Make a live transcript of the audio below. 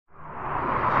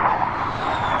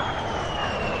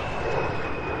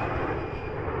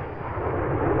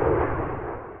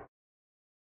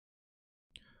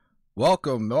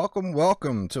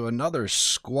Welcome to another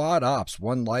Squad Ops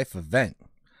One Life event.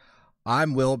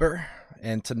 I'm Wilbur,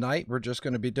 and tonight we're just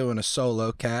going to be doing a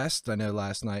solo cast. I know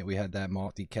last night we had that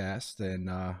multicast, and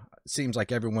it seems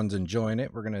like everyone's enjoying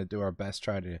it. We're going to do our best,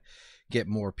 try to get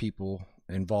more people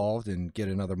involved and get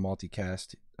another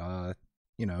multicast,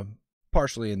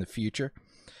 partially in the future.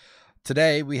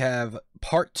 Today we have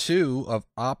part 2 of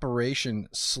Operation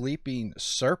Sleeping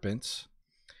Serpents.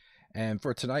 And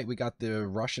for tonight, we got the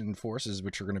Russian forces,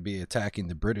 which are going to be attacking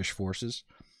the British forces.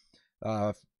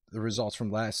 The results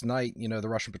from last night, the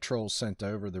Russian patrols sent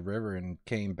over the river and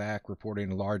came back reporting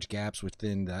large gaps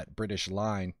within that British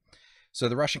line. So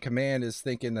the Russian command is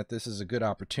thinking that this is a good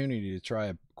opportunity to try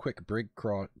a quick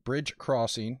bridge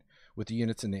crossing with the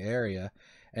units in the area.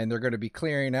 And they're going to be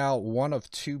clearing out one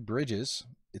of two bridges.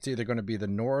 It's either going to be the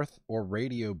North or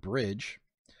Radio Bridge.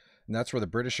 And that's where the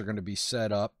British are going to be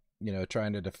set up,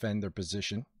 trying to defend their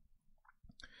position.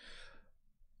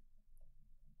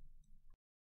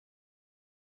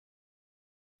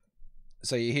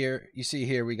 So you see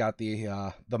here we got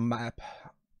the map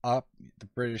up. The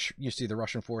British, you see the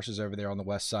Russian forces over there on the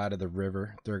west side of the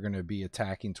river. They're going to be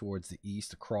attacking towards the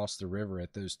east across the river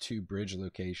at those two bridge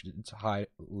locations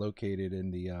located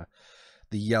in the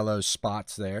yellow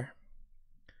spots there.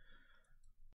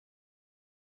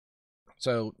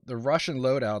 So the Russian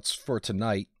loadouts for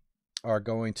tonight are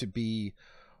going to be,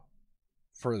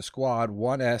 for the squad,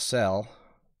 1 SL,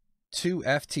 2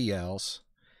 FTLs,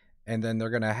 and then they're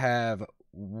going to have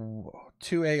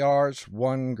 2 ARs,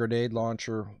 1 grenade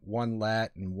launcher, 1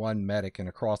 LAT, and 1 medic. And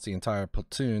across the entire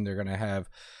platoon, they're going to have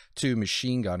 2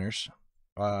 machine gunners.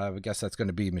 I guess that's going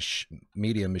to be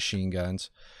medium machine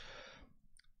guns.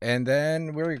 And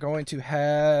then we're going to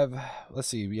have, let's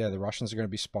see, the Russians are going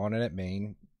to be spawning at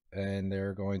Maine. And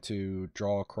they're going to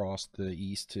draw across the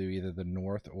east to either the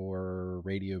North or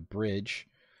Radio Bridge.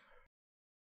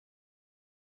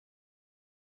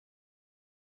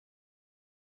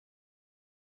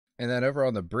 And then over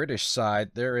on the British side,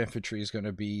 their infantry is going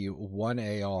to be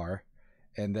 1 AR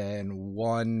and then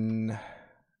 1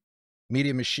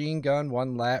 medium machine gun,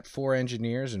 1 LAT, 4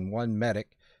 engineers, and 1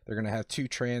 medic. They're going to have 2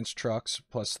 trans trucks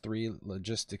plus 3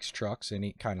 logistics trucks,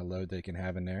 any kind of load they can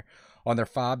have in there. On their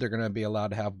FOB, they're going to be allowed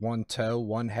to have 1 tow,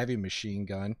 1 heavy machine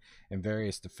gun, and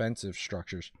various defensive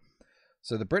structures.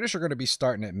 So the British are going to be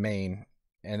starting at Maine,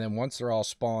 and then once they're all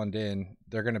spawned in,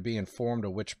 they're going to be informed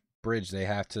of which bridge they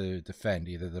have to defend,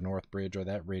 either the North Bridge or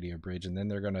that Radio Bridge, and then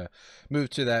they're going to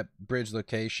move to that bridge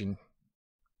location,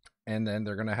 and then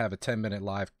they're going to have a 10-minute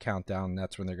live countdown, and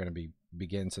that's when they're going to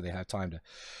begin, so they have time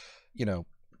to,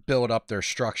 build up their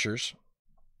structures.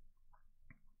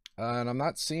 And I'm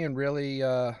not seeing really,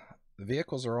 the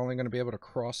vehicles are only going to be able to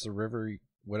cross the river,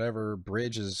 whatever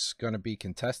bridge is going to be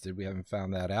contested. We haven't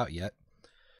found that out yet.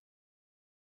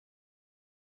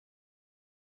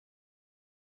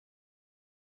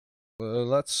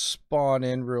 Let's spawn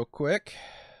in real quick.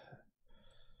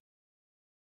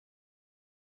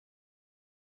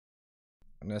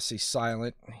 I'm going to see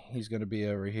Silent. He's going to be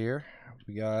over here.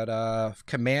 We got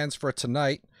commands for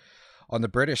tonight. On the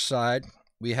British side,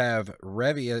 we have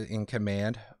Revia in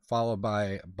command, followed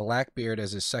by Blackbeard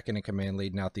as his second in command,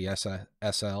 leading out the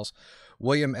SLs.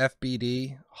 William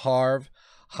FBD, Harv,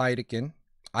 Heidukin,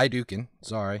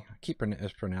 sorry. I keep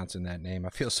mispronouncing that name.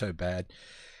 I feel so bad.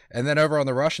 And then over on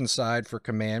the Russian side for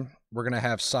command, we're going to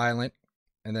have Silent.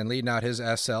 And then leading out his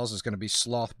SLs is going to be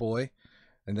Sloth Boy.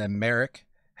 And then Merrick,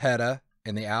 Hedda,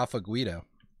 and the Alpha Guido.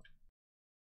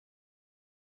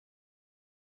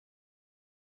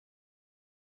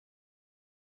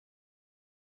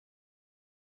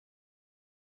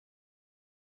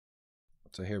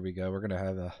 So here we go. We're gonna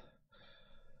have a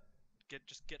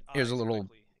here's a little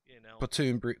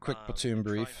quickly, quick platoon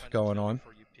brief going on.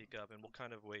 Before you peek up, and we'll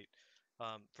kind of wait.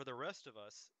 For the rest of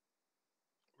us,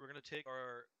 we're gonna take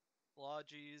our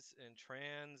lodges and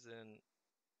trans and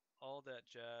all that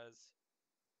jazz,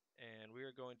 and we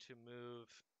are going to move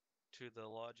to the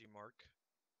logi mark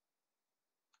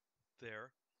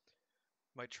there.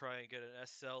 Might try and get an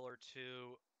SL or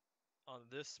 2 on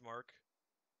this mark.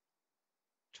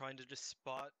 Trying to just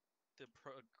spot the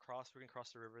we can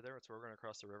cross the river there. That's where we're going to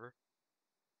cross the river.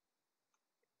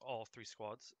 All 3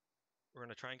 squads. We're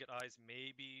going to try and get eyes.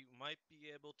 Maybe might be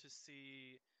able to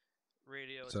see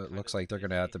radio. So it looks like they're going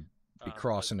to have to be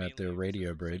crossing at the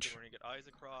Radio Bridge. We're going to get eyes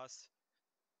across,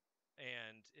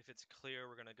 and if it's clear,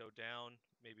 we're going to go down,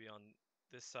 maybe on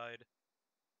this side,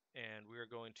 and we are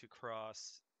going to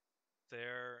cross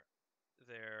there,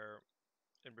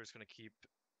 and we're just going to keep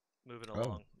moving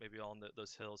along, maybe on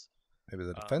those hills. Maybe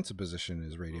the defensive position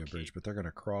is Radio Bridge, but they're going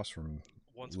to cross from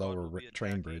lower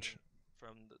train bridge.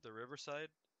 From the riverside,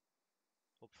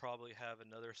 we'll probably have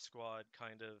another squad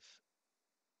kind of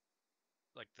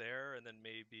like there, and then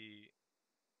maybe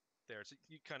there. So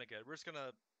you kind of get it. We're just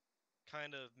gonna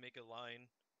kind of make a line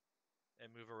and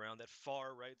move around. That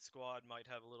far right squad might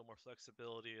have a little more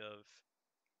flexibility of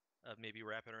maybe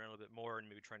wrapping around a little bit more and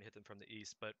maybe trying to hit them from the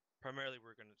east. But primarily,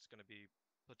 we're just gonna be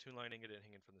platoon lining it and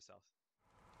hanging from the south.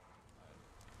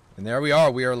 And there we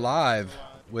are. We are live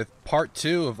with part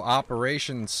 2 of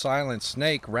Operation Silent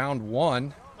Snake, round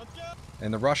 1.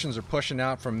 And the Russians are pushing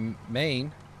out from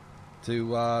Maine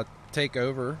to take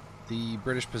over the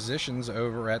British positions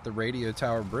over at the Radio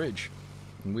Tower Bridge.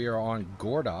 And we are on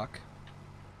Gordock.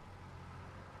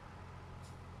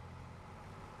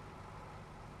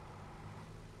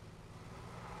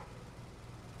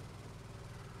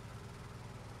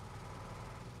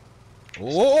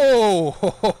 Oh,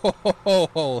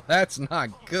 that's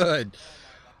not good.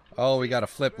 Oh, we got a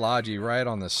flip Logi right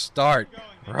on the start.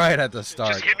 Right at the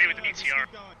start. Just hit me with the BTR.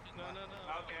 No.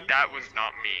 That was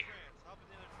not me.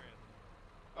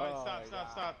 Alright,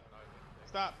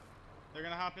 stop. They're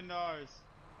gonna hop into ours.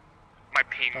 My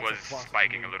ping was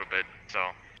spiking a little bit, so.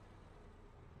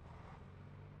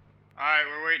 Alright,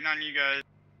 we're waiting on you guys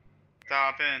to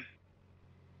hop in.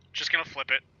 Just gonna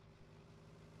flip it.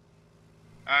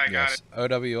 Alright, got it.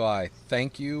 OWI,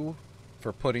 thank you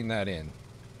for putting that in.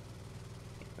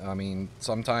 I mean,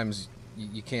 sometimes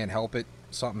you can't help it.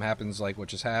 Something happens like what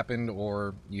just happened,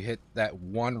 or you hit that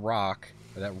one rock,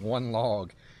 or that one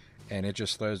log, and it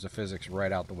just throws the physics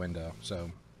right out the window.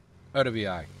 So,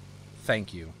 OWI,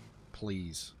 thank you.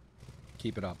 Please,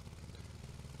 keep it up.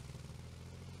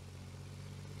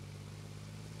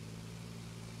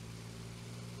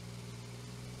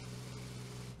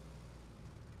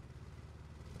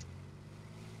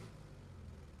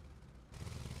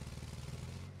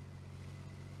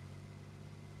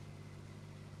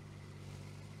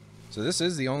 So this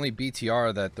is the only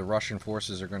BTR that the Russian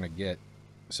forces are going to get.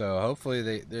 So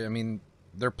hopefully I mean,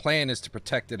 their plan is to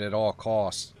protect it at all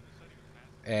costs,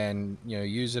 and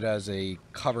use it as a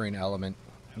covering element,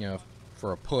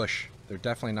 for a push. They're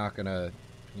definitely not going to,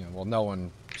 well, no one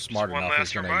smart enough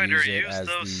is going to use it as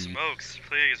the smokes,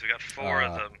 please. We got 4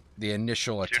 of them. The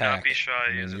initial Do attack. not be shy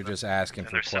I mean, using you're them. just asking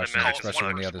for they're questions, sentimental. especially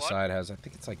when the One other squad? side has, I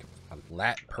think it's like a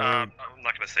lat per I'm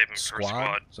not going to save them for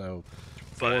squad. So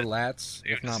 4 but lats,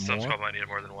 if not some more. squad might need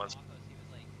more than one.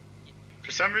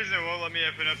 For some reason it won't let me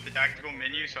open up the tactical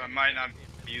menu, so I might not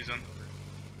use them.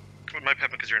 It might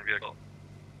happen because you're in vehicle.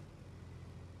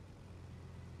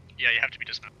 Yeah, you have to be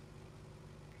dismounted.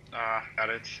 Got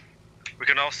it. We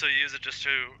can also use it just to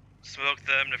smoke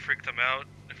them to freak them out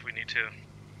if we need to.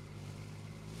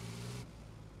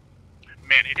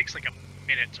 Man, it takes like a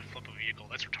minute to flip a vehicle.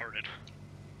 That's retarded.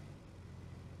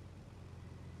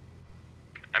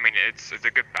 I mean, it's a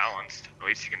good balance. At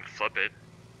least you can flip it.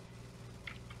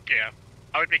 Yeah,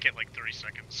 I would make it like 30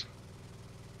 seconds.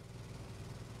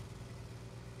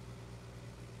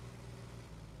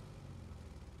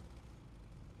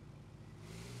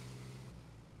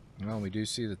 Well, we do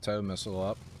see the tow missile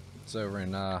up. It's over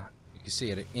in, you can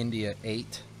see it at India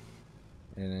 8.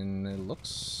 And it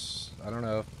looks, I don't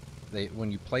know if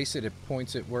when you place it, it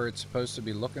points it where it's supposed to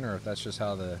be looking, or if that's just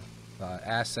how the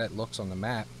asset looks on the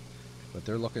map. But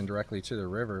they're looking directly to the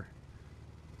river.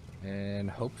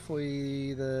 And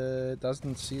hopefully it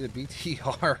doesn't see the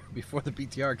BTR before the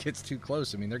BTR gets too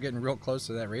close. I mean, they're getting real close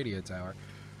to that radio tower.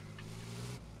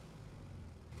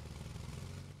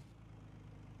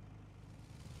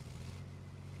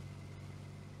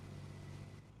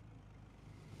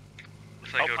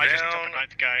 If I go I just down, took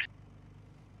a 9th guy.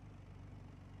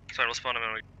 sorry, we'll spawn him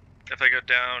in. If I go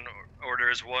down, order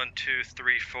is 1, 2,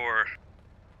 3, 4.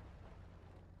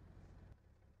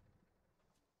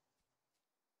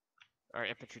 Alright,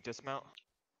 infantry dismount.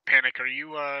 Panic, are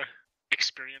you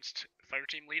experienced fire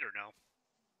team lead or no?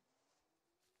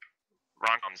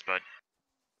 Wrong comes, bud.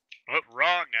 Oh,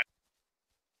 wrong.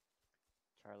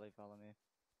 Charlie, follow me.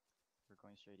 We're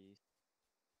going straight east.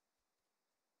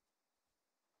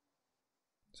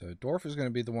 So Dorf is going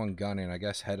to be the one gunning. I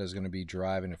guess Hedda's going to be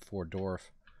driving it for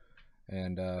Dorf.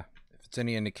 And if it's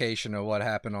any indication of what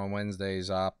happened on Wednesday's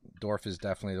op, Dorf is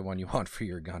definitely the one you want for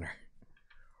your gunner.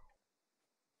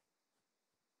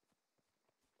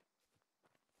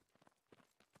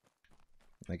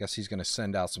 I guess he's going to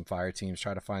send out some fire teams,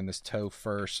 try to find this tow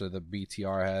first so the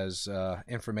BTR has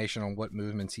information on what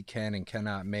movements he can and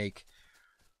cannot make.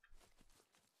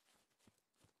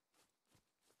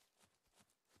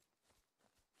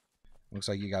 Looks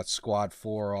like you got Squad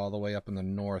 4 all the way up in the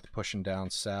north, pushing down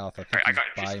south. I think I he's got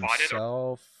you by spotted,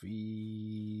 himself.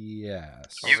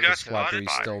 Yes. You got Squad spotted?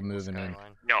 3 still moving in.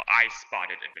 No, I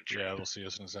spotted infantry. Yeah, we'll see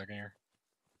us in a second here.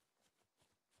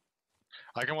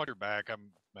 I can watch your back. I'm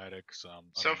medic, so.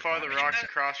 So far, the rocks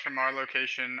across from our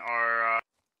location are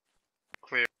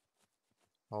clear.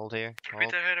 Hold here.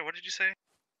 Repeat that, Header. What did you say?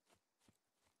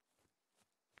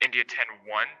 India 10-1,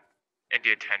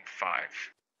 India 10-5.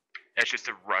 It's just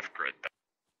a rough grid,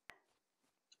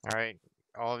 though. Alright,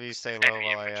 all of you stay low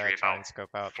Enemy while I infantry try about and scope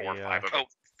out 4 or the 5 of Oh, it.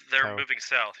 they're tow. moving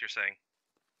south, you're saying?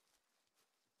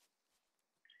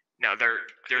 No, they're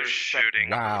shooting.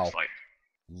 Wow. Looks like.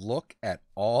 Look at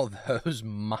all those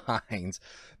mines.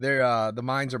 They're the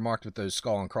mines are marked with those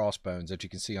skull and crossbones that you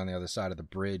can see on the other side of the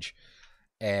bridge.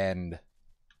 And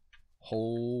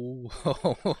the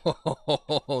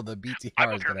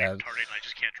BTR is gonna have. I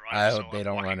just can't drive. I so hope they I'm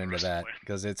don't walking run the into rest of the that way.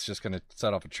 because it's just gonna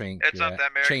set off a chain It's not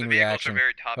that Merrick. chain The vehicles reaction. are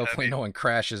very top Hopefully, heavy. no one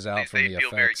crashes out from they the feel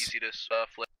very effects. easy to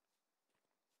flip.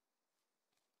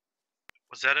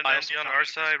 Was that an I ND also on found our it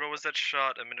side? invisible. What was that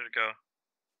shot a minute ago?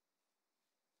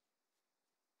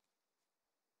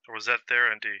 Or was that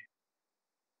their ND?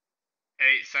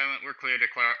 Hey, Silent, we're clear to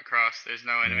cross. There's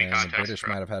no enemy And the contacts British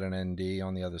across. might have had an ND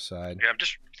on the other side. Yeah, I'm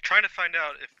just trying to find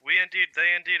out if we indeed,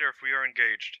 they indeed, or if we are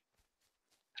engaged.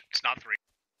 It's not 3.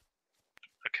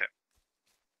 Okay.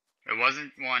 It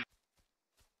wasn't one.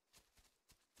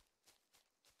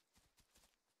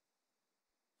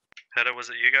 Hedda, was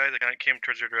it you guys? The guy came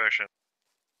towards your direction.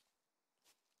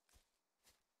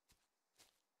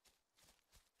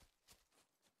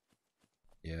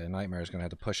 Yeah, Nightmare's gonna have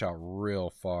to push out real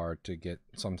far to get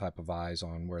some type of eyes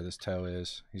on where this toe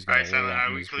is. He's got Alright, a Silent, lot, are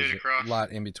in we his clear to posi- cross?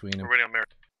 lot in between him. We're waiting on Merrick.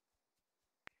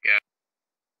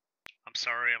 I'm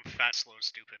sorry, I'm fat, slow, and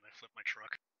stupid. I flipped my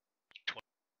truck.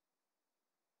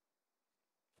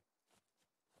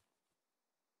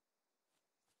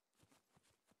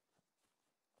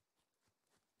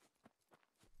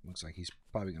 Looks like he's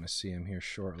probably gonna see him here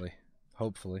shortly.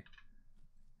 Hopefully.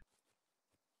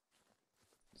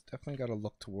 He's definitely got to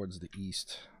look towards the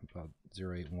east, about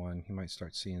 081. He might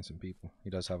start seeing some people. He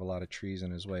does have a lot of trees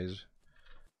in his ways.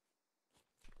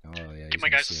 Oh yeah, he's Give my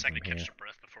gonna guys see a it second from to catch here. some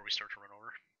breath before we start to run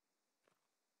over.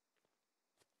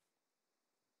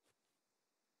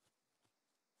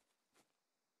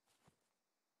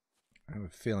 I have a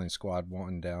feeling Squad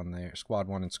 1 down there, Squad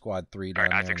 1 and Squad 3 down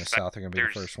Alright, as there in the expect- south are going to be the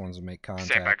there's first ones to make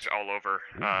Sandbags contact. all over.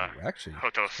 Ooh, actually,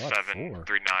 Hotel Squad 7, 4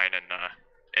 39, and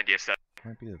India 7,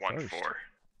 might be the 1, first. 4.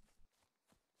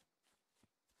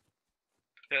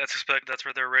 Yeah, I suspect that's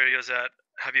where their radio's at.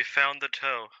 Have you found the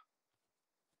toe?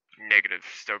 Negative,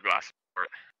 still glass.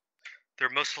 They're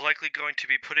most likely going to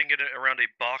be putting it around a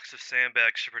box of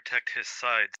sandbags to protect his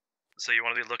sides. So you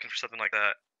want to be looking for something like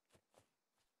that.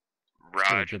 Let's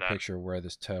get a Roger good that. picture of where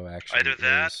this toe actually Either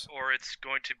that, is. or it's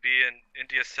going to be in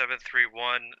India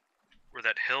 731, where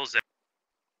that hill's at.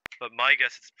 But my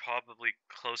guess it's probably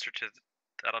closer to.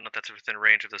 I don't know if that's within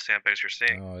range of the sandbags you're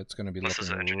seeing. Oh, it's going to be Unless it's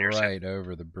an looking engineer right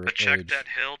over the But check bridge. that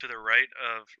hill to the right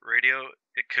of radio.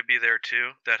 It could be there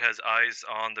too. That has eyes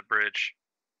on the bridge.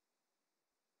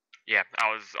 Yeah,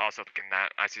 I was also thinking that.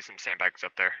 I see some sandbags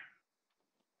up there.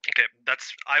 Okay,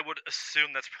 I would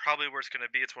assume that's probably where it's going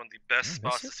to be. It's one of the best Did I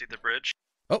miss spots to it? see the bridge.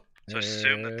 Oh, So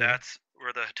assume that that's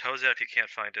where the toe's at if you can't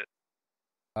find it.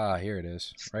 Ah, here it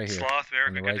is, right here. Sloth, On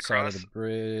America, the good right to side cross. of the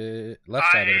bridge,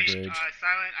 left side of the bridge.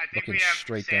 Silent, I think Looking we have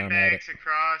straight down at it. sandbags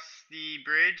across the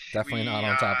bridge. Definitely not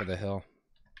on top of the hill.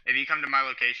 If you come to my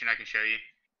location, I can show you.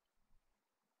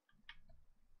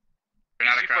 We're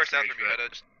not Too far across the south bridge, from you, but-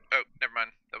 Hedda. Oh, never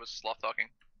mind. That was Sloth talking.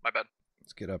 My bad.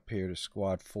 Let's get up here to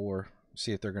Squad 4.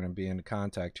 See if they're going to be in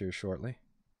contact here shortly.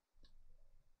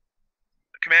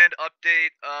 Command update.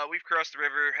 We've crossed the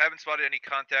river. Haven't spotted any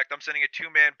contact. I'm sending a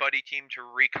 2-man buddy team to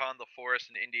recon the forest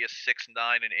in India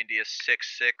 6-9 and India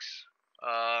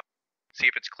 6-6. See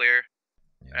if it's clear.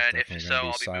 Yeah, And if definitely so, gonna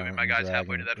I'll be Silent moving my and guys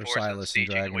halfway to Dragon- that or forest and Silas and sieging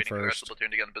and Dragon waiting for the rest first. of the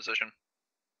platoon to get in position.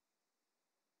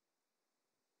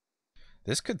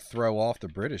 This could throw off the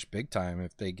British big time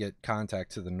if they get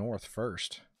contact to the north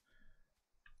first.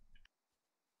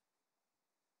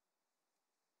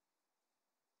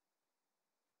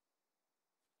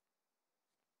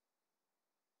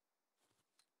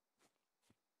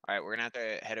 Alright, we're gonna have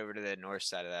to head over to the north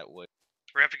side of that wood.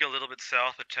 We're going to have to go a little bit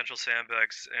south. Potential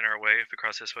sandbags in our way if we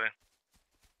cross this way.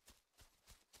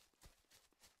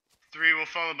 3 will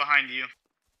follow behind you.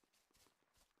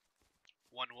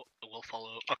 1 will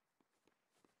follow.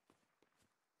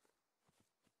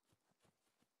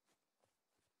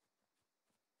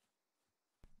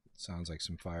 Sounds like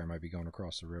some fire might be going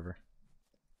across the river.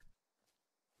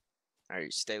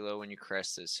 Alright, stay low when you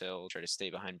crest this hill. Try to stay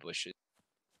behind bushes.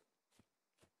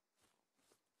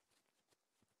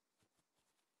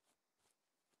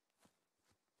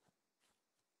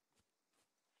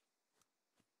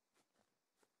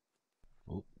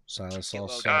 Silas Get all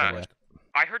low, set guys. yet.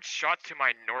 I heard shots to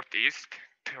my northeast,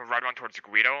 to right on towards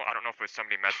Guido. I don't know if it was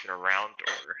somebody messing around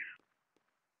or.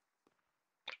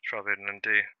 It's probably an ND.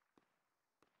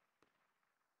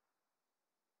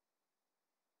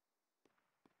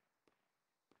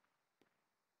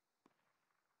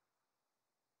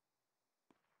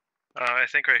 I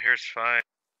think right here is fine.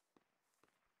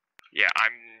 Yeah, I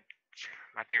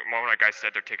think one of my guys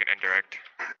said they're taking indirect.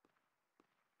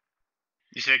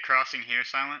 You said crossing here,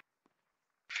 Silent?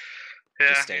 Yeah.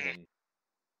 Just stay hidden.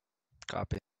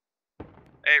 Copy.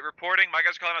 Hey, reporting. My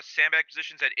guys are calling out sandbag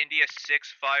positions at India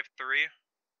 653.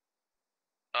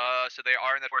 So they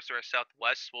are in the forest to our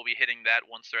southwest. We'll be hitting that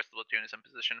once the rest of the platoon is in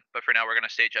position. But for now, we're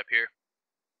gonna stage up here.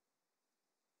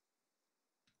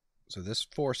 So this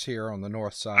force here on the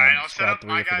north side, Alright, I'll set Squad up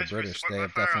my 3 for the guys for British, support they my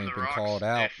have fire on definitely the been rocks. called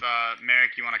out. If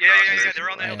Merrick, you want to Yeah, cross yeah, yeah, first.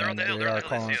 they're on the hill, they're on the hill, And they're on they the are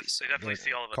hill, they calling, see us. They definitely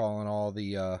see all of it. calling all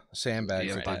the sandbags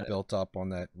Yeah, that right. they've built up on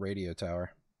that radio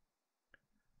tower.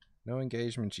 No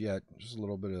engagements yet, just a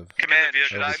little bit of Command,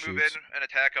 vehicle should I move in overshoots. and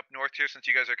attack up north here since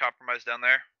you guys are compromised down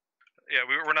there? Yeah,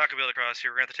 we're not gonna be able to cross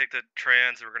here. We're gonna have to take the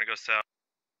trans and we're gonna go south.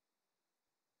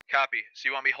 Copy. So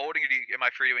you want me holding, or am I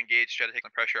free to engage? Try to take the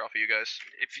pressure off of you guys.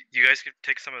 If you guys could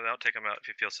take some of them out, take them out if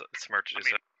you feel smart to do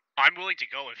so. I'm willing to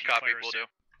go if you Copy. fire Will us do. in.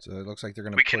 So it looks like they're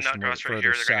going to We push cannot more cross right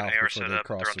further here. They're gonna south get an AR before set they up.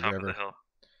 They're cross on the top of river. the hill.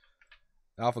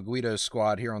 Alpha Guido's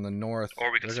squad here on the north,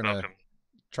 Or we can they're smoke going to them.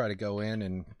 try to go in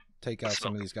and take out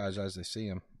some Smoke of these guys as they see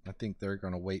them. I think they're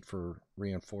going to wait for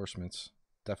reinforcements.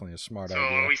 Definitely a smart So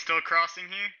idea. are we still crossing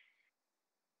here?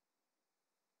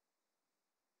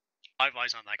 I have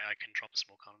eyes on that guy. I can drop a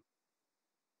smoke on him.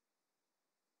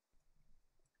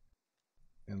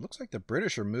 It looks like the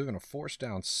British are moving a force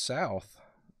down south.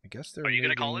 I guess they're Are you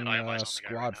gonna call moving it? I have eyes on the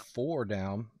guy right Squad now. 4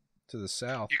 down to the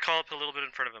south. You call up a little bit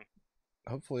in front of him.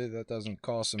 Hopefully that doesn't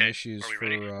cause some Okay, issues are we for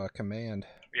ready? command.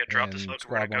 Yeah, drop the and smoke.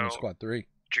 We're Squad 1 gonna and go. Squad 3.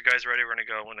 Get you guys ready. We're gonna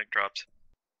go when it drops.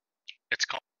 It's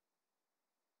called.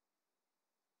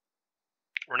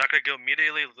 We're not gonna go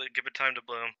immediately. Give it time to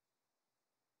bloom.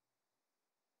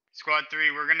 Squad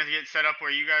 3, we're going to get set up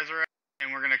where you guys are at,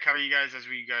 and we're going to cover you guys as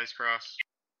you guys cross.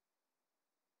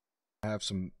 Have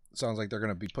some. Sounds like they're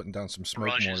going to be putting down some smoke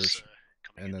Barrage is, mortars,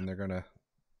 coming and in then now. they're going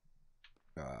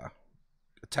to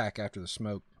attack after the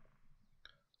smoke.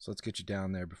 So let's get you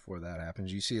down there before that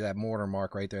happens. You see that mortar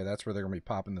mark right there? That's where they're going to be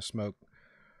popping the smoke.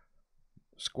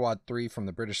 Squad 3 from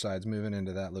the British side's moving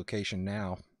into that location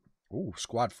now. Ooh,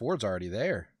 Squad 4's already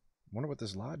there. Wonder what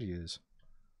this lodge is.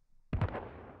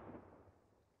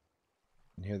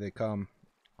 And here they come.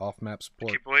 Off-map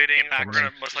support. Keep waiting. back, We're gonna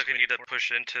sir. most Just likely waiting need to for it.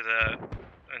 push into that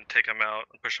and take them out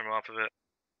and push them off of it.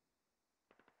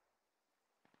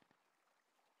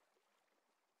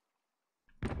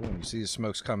 Ooh, you see the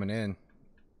smoke's coming in.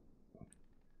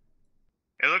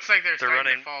 It looks like they're starting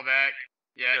running. to fall back.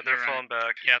 Yeah, Yeah, they're running. falling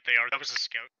back. Yeah, they are. That was a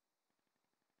scout.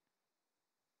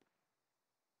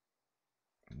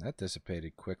 And that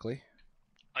dissipated quickly.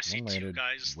 I see One two landed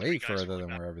guys. way three guys further falling than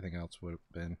back. where everything else would have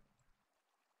been.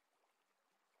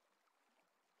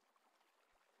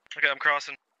 Okay, I'm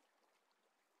crossing.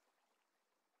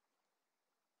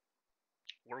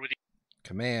 Where would he?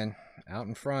 Command, out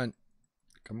in front.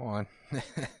 Come on. You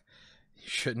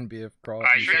shouldn't be across.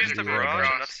 Alright, you you guys Use shouldn't the be there, barrage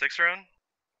bud. and not 6 round.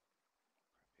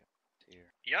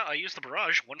 Yeah, I used the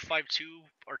barrage. 152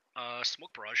 or smoke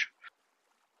barrage.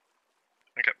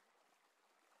 Okay.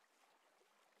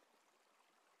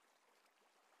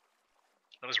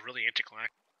 That was really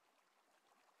anticlimactic.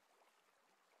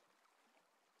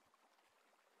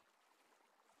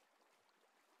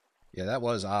 Yeah, that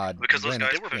was odd. Because those went,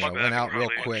 guys were pushed went back out and real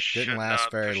probably quick, should didn't last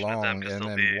not very push into them long, because and they'll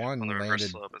then be one on the reverse landed,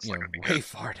 slope. It's you not know, gonna be way good.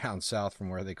 far down south from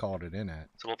where they called it in at.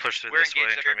 So we'll push through We're this way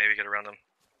engaged, and try Decker. maybe get around them.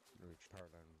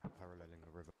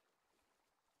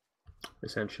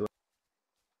 Essentially.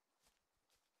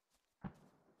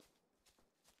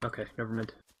 Okay, never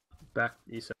mind. Back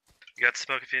east. You got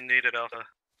smoke if you need it, Alpha.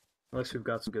 Unless we've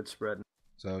got some good spread.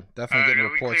 So definitely getting are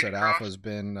we reports clear that to cross? Alpha's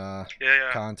been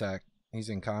Yeah. contact. He's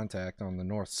in contact on the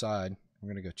north side. We're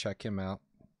gonna go check him out.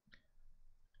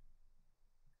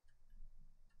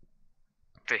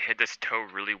 They hit this toe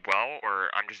really well,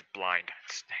 or I'm just blind.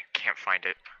 I can't find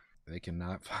it. They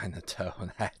cannot find the toe.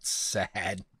 That's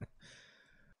sad.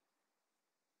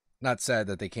 Not sad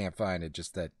that they can't find it,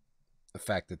 just that the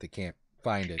fact that they can't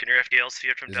find it Can your FDL see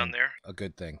it from down isn't there? a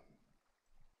good thing.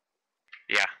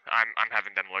 Yeah, I'm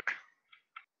having them look.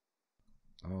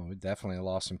 Oh, we definitely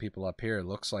lost some people up here. It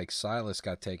looks like Silas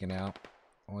got taken out.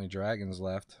 Only dragons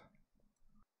left.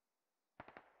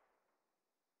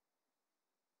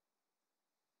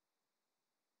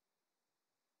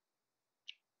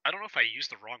 I don't know if I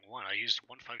used the wrong one. I used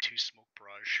 152 Smoke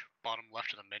Barrage, bottom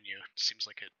left of the menu. It seems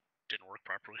like it didn't work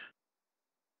properly.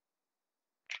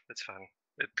 It's fine.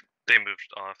 They moved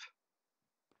off.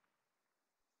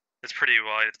 It's pretty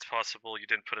wide. It's possible you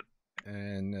didn't put it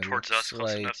And it towards looks us close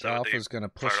like enough so Alpha's going to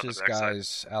push fired on the his backside.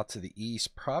 guys out to the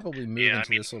east, probably move Yeah, I into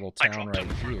mean, this little I town dropped right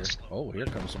up front of here. the slope. Oh, here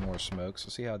comes some more smoke. So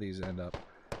see how these end up.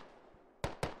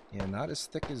 Yeah, not as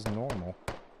thick as normal.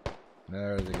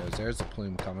 There it goes. There's the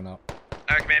plume coming up.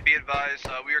 Alright, command, be advised.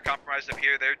 We are compromised up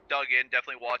here. They're dug in,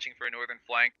 definitely watching for a northern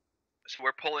flank. So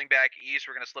we're pulling back east.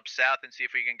 We're gonna slip south and see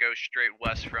if we can go straight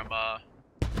west from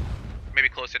maybe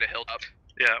closer to Hilltop.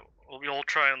 Yeah, we'll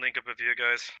try and link up with you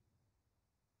guys.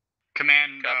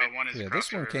 Command Copy. 1 is Yeah, across this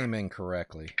the one river. came in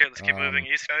correctly. Okay, let's keep moving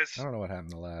east, guys. I don't know what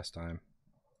happened the last time.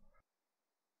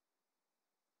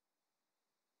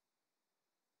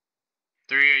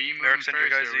 Three, are you moving Merrick, send your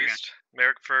first, guys or are we gonna- east.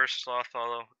 Merrick first, Sloth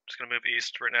follow. Just gonna move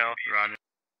east right now. Roger.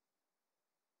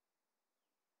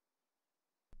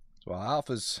 So while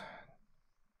Alpha's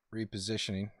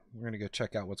repositioning, we're going to go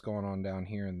check out what's going on down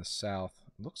here in the south.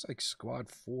 Looks like Squad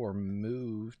 4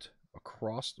 moved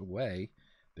across the way.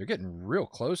 They're getting real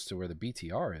close to where the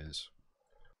BTR is.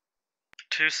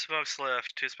 Two smokes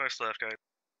left, guys.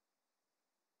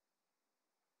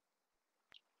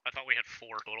 I thought we had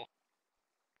 4 total.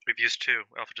 We've used 2.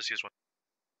 Alpha just used 1.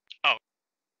 Oh.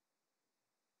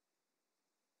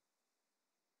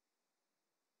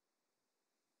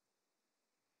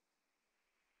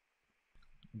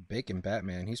 Bacon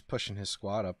Batman, he's pushing his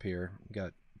squad up here. We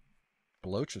got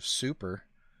Bloach of Super,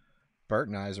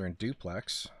 Burtonizer, and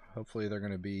Duplex. Hopefully they're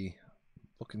going to be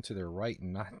looking to their right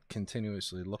and not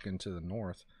continuously looking to the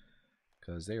north,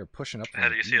 because they are pushing up from How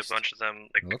do the you see a east. bunch of them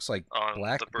It looks like on the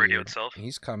radio Blackbeard, itself?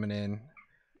 he's coming in.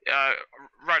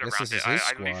 Right Guess around this is it. his I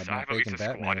squad, not have at least Bacon a squad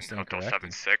Batman, I stand until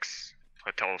corrected. 7-6,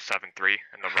 until 7-3,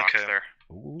 and the rocks Okay. there.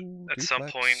 Ooh, At some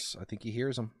Duplex. point- I think he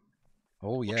hears him.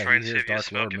 Oh We'll yeah, try he and see hears if you Dark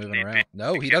smoke Lord if moving need be. around.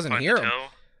 No, If he you can't doesn't find hear the him. toe,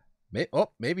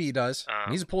 Oh, maybe he does.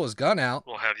 He needs to pull his gun out.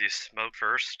 We'll have you smoke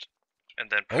first, and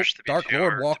then Oh, push the Dark BTR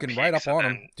Lord to walking right peaks, up on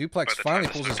and him. then Duplex by the finally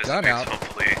time the pulls his smoke gun dissipates, out.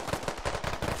 hopefully,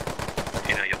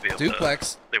 you'll be able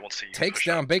Duplex to, they won't see you takes push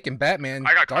down up. Bacon Batman.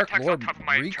 I got Dark contacts Lord on top of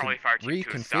my Charlie Fire team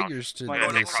to the south. reconfigures to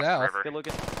As they the cross south. river. Good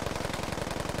looking. One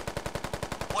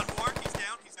more, he's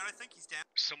down. I think he's down.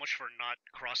 So much for not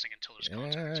crossing until there's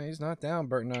contact. Yeah, he's not down,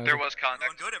 Burtonizer. There was Everyone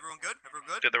contact. good? Everyone good? Everyone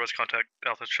good? Yeah, there was contact.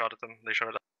 Alpha shot at them. They shot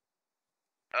at us.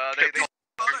 They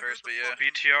Oh, I heard first, the but yeah. fucking-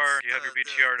 BTR, you have your the-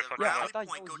 BTR to the fucking Yeah, I rally thought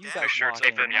point go you down. guys Make sure it's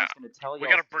walking. open, I yeah. was gonna tell We y'all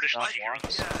got a to British stop flag here.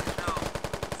 walking. Yeah, no.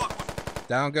 Fuck.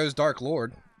 Down goes Dark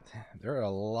Lord. There are a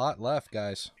lot left,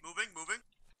 guys. Moving.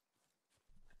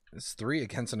 It's 3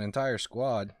 against an entire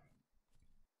squad.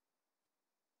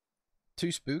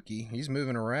 Too spooky. He's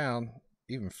moving around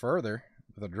even further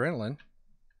with adrenaline.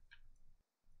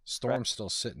 Storm's still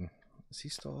sitting. Is he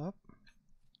still up?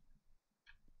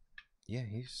 Yeah,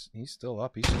 he's still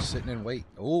up. He's just sitting in wait.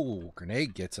 Oh,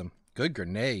 grenade gets him. Good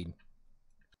grenade.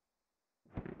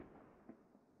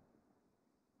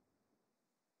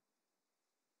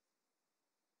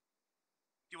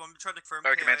 Do you want me to try to confirm?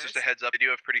 Alright, command, KIAs? just a heads up. They do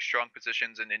have pretty strong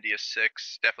positions in India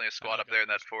 6. Definitely a squad up there in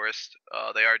that forest.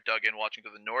 They are dug in watching to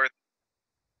the north.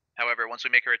 However, once we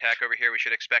make our attack over here, we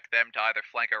should expect them to either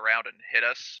flank around and hit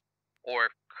us, or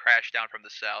crash down from the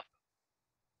south.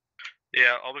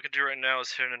 Yeah, all we can do right now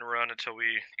is hit and run until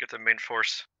we get the main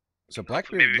force. So maybe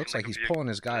Blackbeard we looks can like link he's up with you. pulling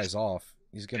his guys off.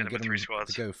 He's going to hit 'em get with them 3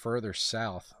 squads. to go further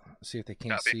south. See if they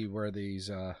can't Copy. see where these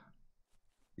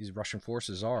Russian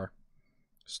forces are.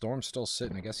 Storm's still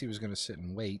sitting. I guess he was going to sit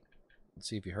and wait and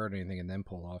see if he heard anything and then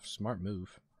pull off. Smart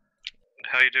move.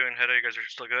 How you doing, Hedda? You guys are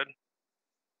still good?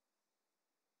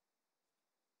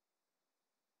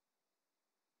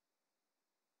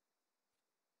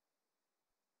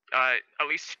 At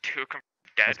least 2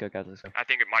 dead. Let's go, guys. Let's go. I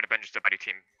think it might have been just a buddy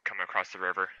team coming across the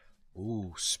river.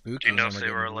 Ooh, spooky. Do you know and if them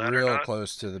they are were a getting lat or real not?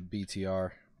 close to the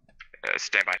BTR.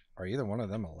 Stand by. Are either one of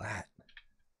them a lat?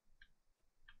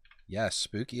 Yes,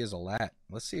 Spooky is a lat.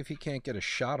 Let's see if he can't get a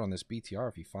shot on this BTR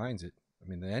if he finds it. I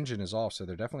mean, the engine is off, so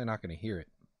they're definitely not going to hear it.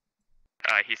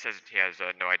 He says he has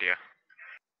no idea.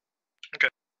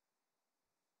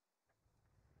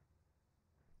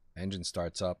 Engine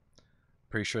starts up.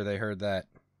 Pretty sure they heard that.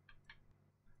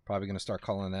 Probably going to start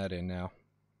calling that in now.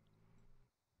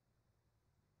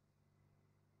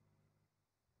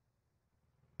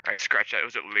 Alright, scratch that. It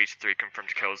was at least 3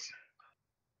 confirmed kills.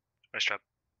 Nice job.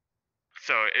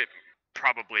 So it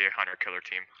probably a hunter-killer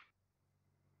team.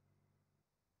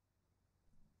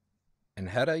 And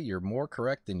Hedda, you're more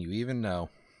correct than you even know.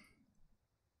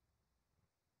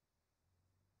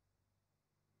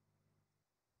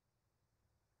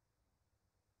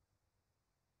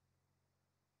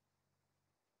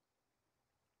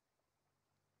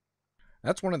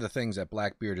 That's one of the things that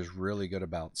Blackbeard is really good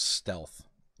about, stealth.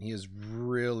 He is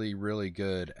really, really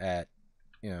good at,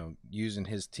 using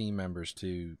his team members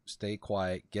to stay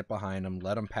quiet, get behind them,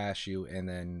 let them pass you, and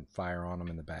then fire on them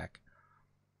in the back.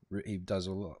 He does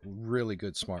really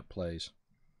good, smart plays.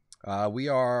 We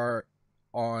are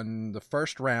on the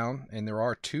first round, and there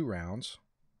are 2 rounds.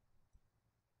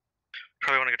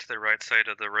 Probably want to get to the right side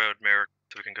of the road, Merrick,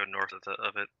 so we can go north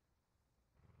of it.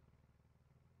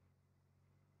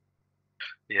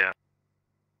 Yeah.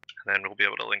 And then we'll be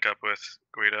able to link up with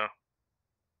Guido.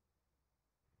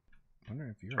 I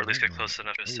wonder if you're or at least get close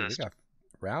enough to assist. They got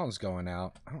rounds going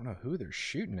out. I don't know who they're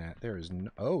shooting at. They're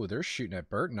shooting at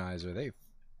Burtonizer. They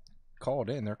called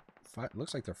in.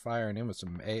 Looks like they're firing in with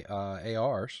some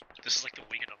ARs. This is like the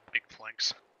weekend of big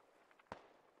flanks.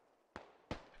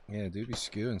 Yeah, Doobie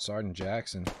Skew and Sergeant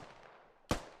Jackson.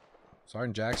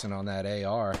 Sergeant Jackson on that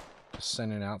AR, just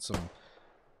sending out some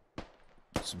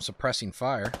suppressing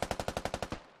fire.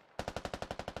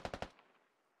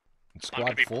 And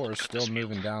Squad 4 is still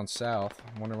moving down south.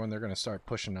 I wonder when they're going to start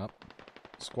pushing up.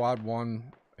 Squad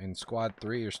 1 and Squad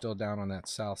 3 are still down on that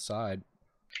south side.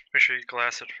 Make sure you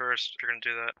glass it first if you're going to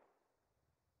do that.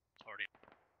 Already.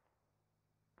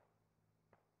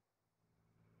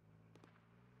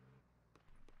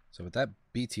 So with that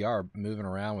BTR moving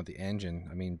around with the engine,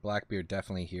 I mean, Blackbeard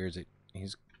definitely hears it.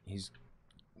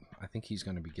 I think he's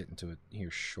going to be getting to it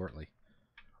here shortly.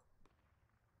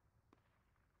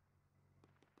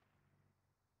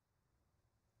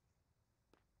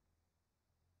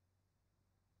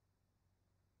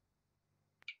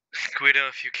 Guido,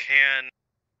 if you can,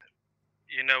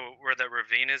 you know where that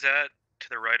ravine is at? To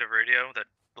the right of radio, that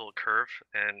little curve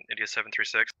in India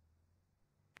 736?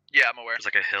 Yeah, I'm aware. There's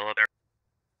like a hill up there.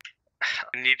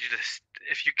 I need you to,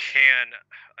 if you can,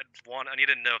 I need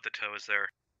to know if the tow is there.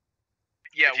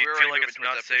 Yeah, if you we're feel already like it's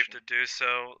moving not towards that safe to do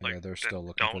so, like, Yeah, they're still then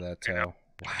looking for don't, that tow.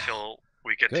 Wow. Until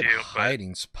we get Good to you.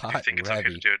 hiding But spot, if you think it's okay to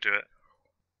Revy. do it.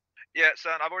 Yeah,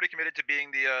 son, I've already committed to being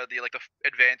the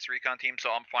advanced recon team, so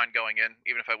I'm fine going in,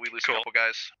 even if we lose Cool. a couple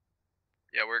guys.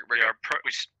 Yeah, we're Yeah, good.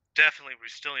 we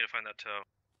still need to find that tow.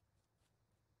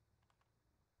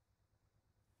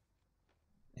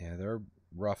 Yeah, they're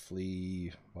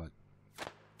roughly, what,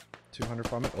 200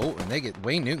 from it? Oh, and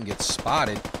Wayne Newton gets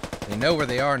spotted. They know where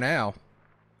they are now.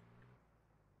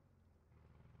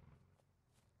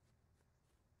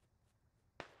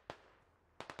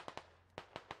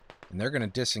 And they're going to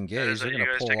disengage. They're going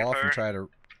to pull off and try to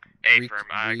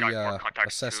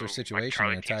assess their situation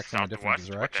and attack from a different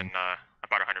direction. Within,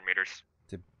 about 100 meters.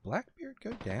 Did Blackbeard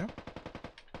go down?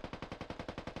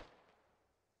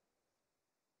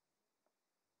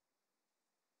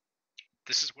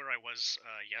 This is where I was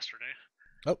yesterday.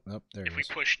 Oh, nope, there If he we is.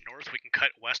 push north, we can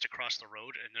cut west across the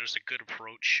road, and there's a good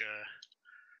approach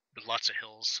with lots of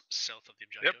hills south of the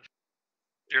objective.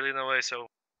 You're leading the way, so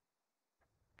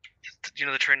you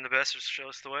know the train the best, just show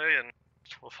us the way, and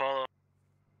we'll follow.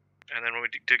 And then when we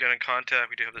do get in contact,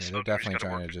 we do have the Yeah, smoke. they're definitely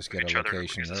trying to just get each a other,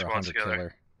 location. use the They're a squads 100 together.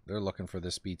 killer. They're looking for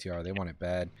this BTR. They want it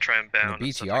bad. Try and bound. And the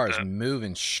and stuff BTR like is that.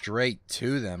 moving straight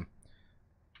to them.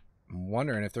 I'm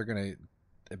wondering if they're going to...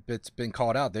 If it's been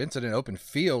called out. The incident open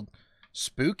field.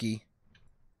 Spooky.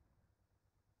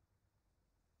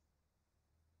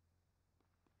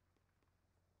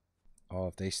 Oh,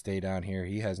 if they stay down here,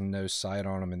 he has no sight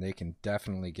on them, and they can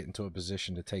definitely get into a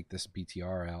position to take this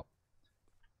BTR out.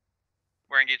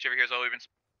 We're engaged over here as well. We've been.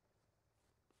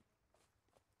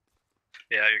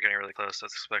 Yeah, you're getting really close.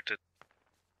 That's expected.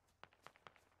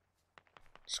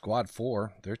 Squad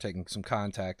 4, they're taking some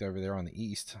contact over there on the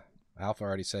east. Alpha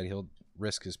already said he'll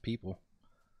risk his people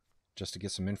just to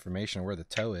get some information on where the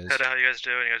tow is. How you guys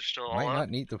doing? You guys are still all Might up? not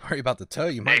need to worry about the tow.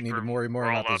 You might need to worry more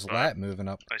we're about all this up, lat moving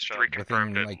up Nice job. within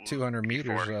Reconfirmed like at 200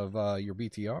 meters P4. of your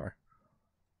BTR.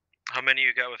 How many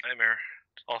you got with Nightmare?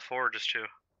 All 4 or just 2?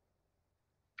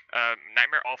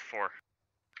 Nightmare, all 4.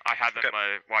 I have them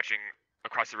Okay. watching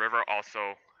across the river,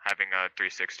 also having a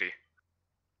 360.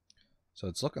 So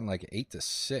it's looking like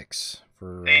 8-6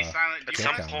 for Hey, Silent, do at you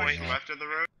some want to point- push left of the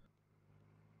road?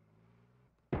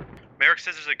 Merrick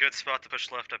says there's a good spot to push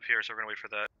left up here, so we're gonna wait for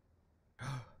that.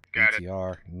 Got it.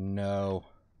 BTR, no.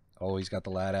 Oh, he's got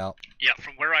the lat out. Yeah,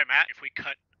 from where I'm at, if we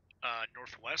cut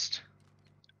northwest,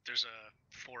 there's a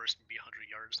forest maybe 100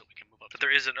 yards that we can move up. But there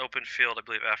is an open field, I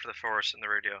believe, after the forest in the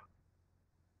radio.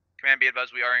 Command, be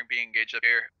advised, we are being engaged up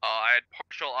here. I had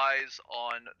partial eyes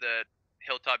on the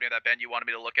hilltop near that bend you wanted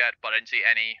me to look at, but I didn't see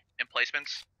any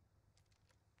emplacements.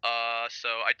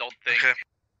 So I don't think Okay.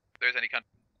 there's any kind.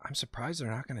 I'm surprised they're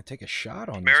not going to take a shot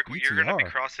on Merrick, this you're gonna be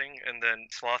BTR. crossing, and then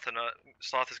Sloth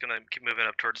is gonna keep moving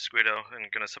up towards Guido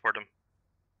and gonna support him.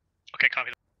 Okay,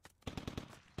 copy.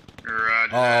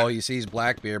 Roger Oh, that. he sees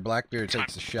Blackbeard. Blackbeard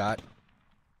takes a shot.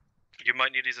 You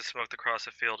might need to use a smoke across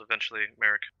the field eventually,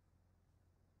 Merrick.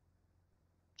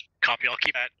 Copy. I'll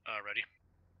keep that ready.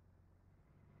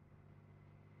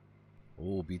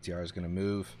 Oh, BTR is going to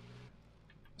move.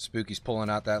 Spooky's pulling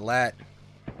out that lat.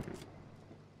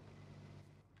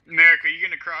 Merrick, are you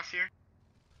gonna cross here?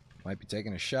 Might be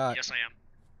taking a shot. Yes, I am.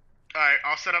 Alright,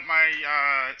 I'll set up my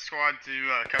squad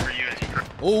to cover you as you cross.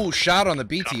 Oh, shot on the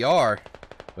BTR.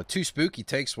 But Too Spooky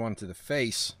takes one to the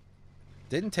face.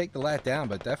 Didn't take the lat down,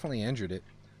 but definitely injured it.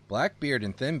 Blackbeard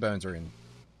and Thin Bones are in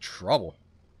trouble.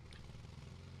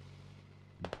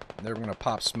 They're going to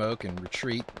pop smoke and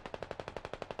retreat.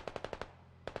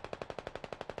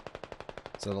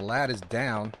 So the lat is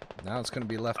down. Now it's going to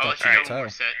be left I'll up let to you the know when toe. we're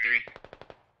set, 3.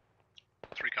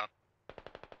 3 cop.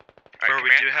 Where we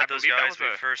Command, do I have those believe that guys was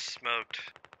we first smoked,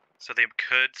 so they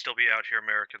could still be out here,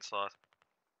 Merrick and Sloth.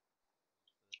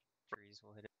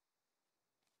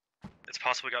 It's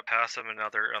possible we got past them and now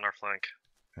they're on our flank.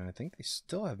 And I think they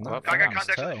still have not I got found his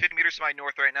contacts toe. within 50 meters to my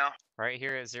north right now. Right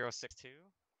here at 062.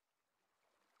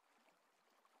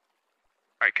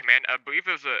 Alright, Command, I believe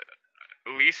there's at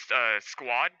least a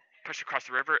squad pushed across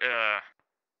the river. I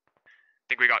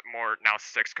think we got more, now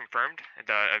 6 confirmed. And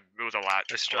it was a lat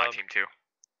team too.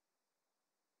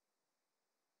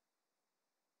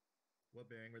 What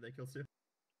bearing were they kills to?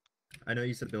 I know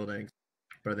you said buildings,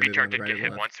 but are they moving BTR on the did right get or the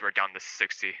hit left? once, we're down to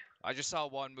 60. I just saw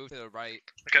one move to the right.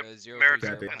 Okay, Merrick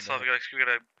Copy. and Sloth, we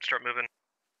gotta start moving.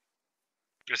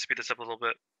 Just speed this up a little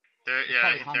bit.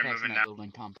 Yeah, they're moving now.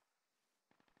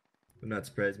 I'm not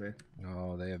surprised, man.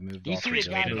 No, they have moved You off see the this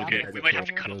guy building. down there? We might have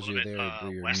to cut a Shows little you bit there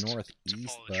where you're west northeast,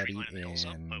 follow the tree buddy, line and the hills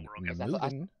up, and but we're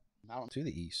okay. moving to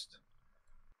the east.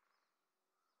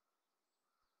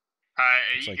 Alright,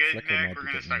 are Looks you like good, Flicker Merrick? might We're be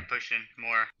gonna getting start pushing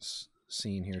more.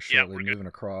 Seen here Yeah, shortly, we're good. moving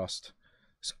across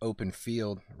this open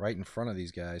field right in front of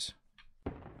these guys.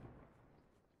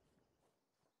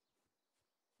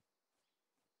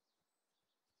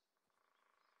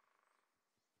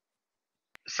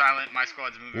 Silent, my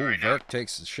squad's moving Ooh, right now. Verk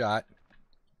takes the shot.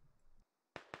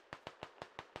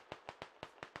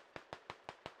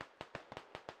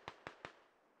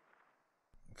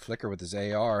 Flicker with his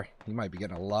AR. He might be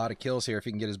getting a lot of kills here if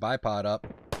he can get his bipod up.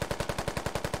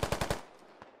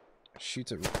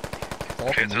 Shoots at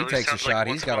Falcon. so He at least takes a sounds shot. like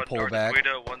one He's got to squad pull north back. of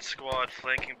Guido, one squad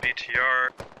flanking BTR.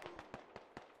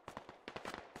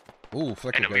 Ooh,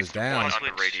 Flicker And at goes least one down. on Possibly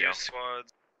the radio. 2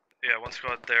 squads. Yeah, one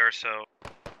squad there, so...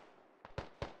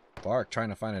 Bark trying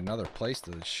to find another place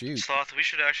to shoot. Sloth, we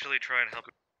should actually try and help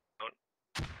out.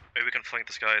 Maybe we can flank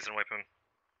this guys and wipe him.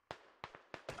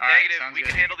 Alright, Negative. sounds We good.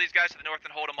 can handle these guys to the north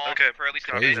and hold them off Okay. for at least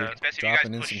a Copy minute. Crazy. It's best if you guys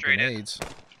Dropping in push some straight in. grenades.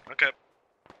 Okay.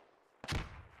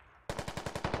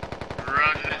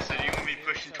 Roger that, so you want me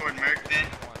pushing toward Merrick then?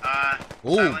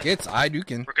 Ooh, Silent? gets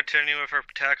Idukin. We're continuing with our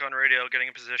attack on radio, getting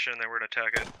in position, and then we're gonna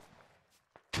attack it.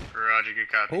 Roger, good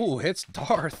copy. Ooh, hits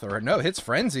Darth. Or no, hits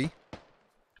Frenzy.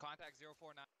 Contact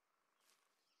 049.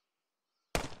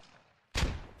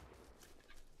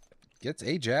 Gets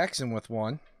A. Jackson with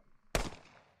one.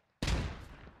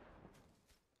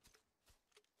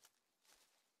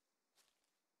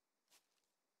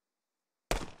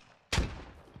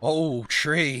 Oh,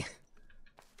 tree.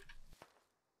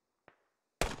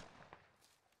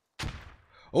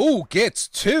 Oh, gets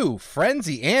 2.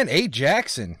 Frenzy and A.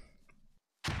 Jackson.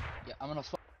 Yeah, I'm gonna.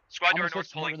 Squad I'm to our gonna north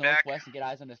switch more to pulling the back. northwest and get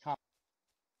eyes on this comp.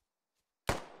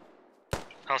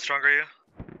 How strong are you?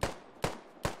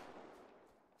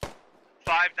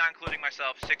 5, not including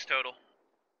myself. 6 total.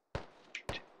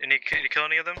 Any you kill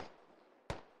any of them?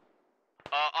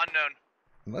 Unknown.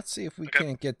 Let's see if we Okay.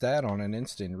 can't get that on an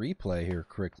instant replay here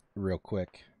real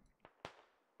quick.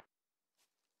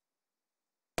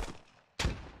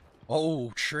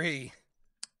 Oh, tree.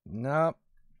 Nope.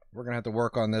 We're going to have to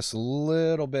work on this a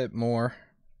little bit more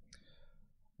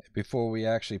before we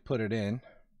actually put it in.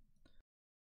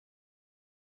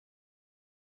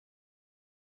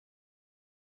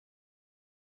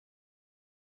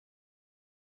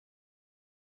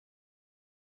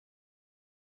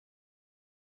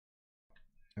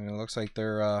 And it looks like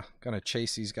they're going to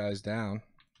chase these guys down.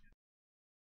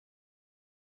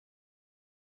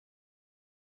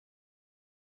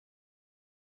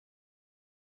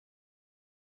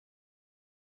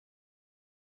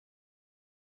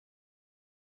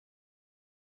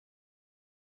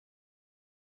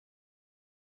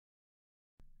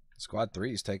 Squad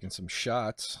 3 is taking some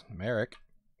shots. Merrick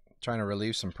trying to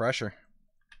relieve some pressure.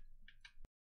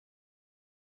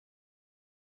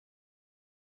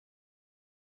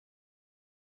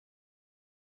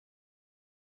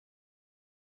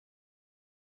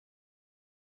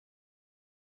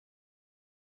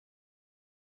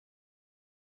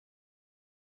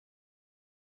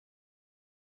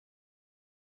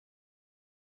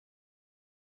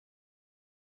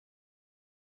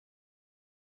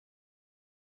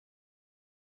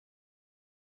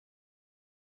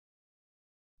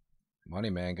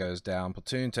 Moneyman goes down.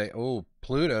 Platoon take. Oh,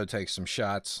 Pluto takes some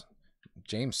shots.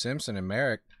 James Simpson and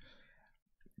Merrick.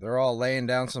 They're all laying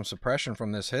down some suppression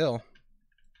from this hill.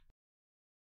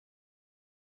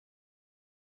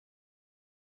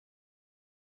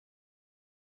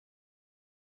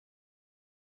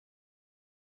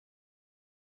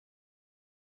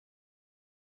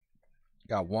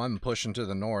 Got one pushing to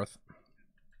the north.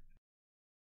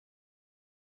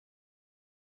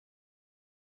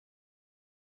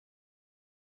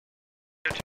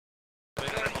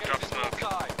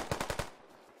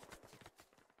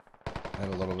 I had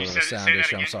a little bit of a sound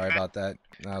issue. I'm sorry about that.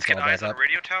 Now it's all Get eyes back on up. the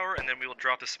radio tower, and then we will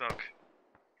drop the smoke.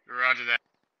 Roger that.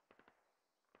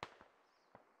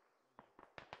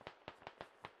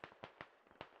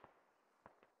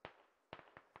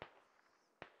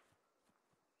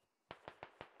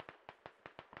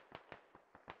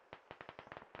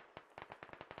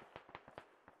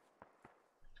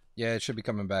 Yeah, it should be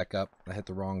coming back up. I hit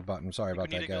the wrong button. Sorry about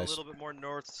We need that, to go a guys. little bit more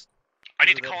north. I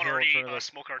need to That call an hill in already front of us.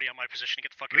 smoke already on my position to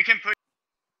get the fuck. We can push.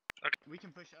 Okay. We can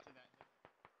push up to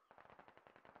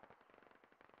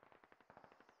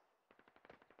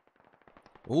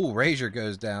that. Ooh, Razor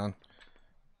goes down.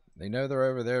 They know they're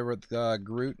over there with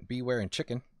Groot, Beware, and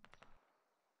Chicken.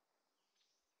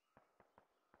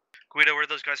 Guido, where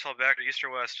did those guys fall back? East or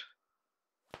west?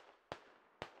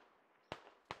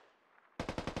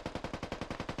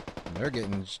 And they're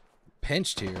getting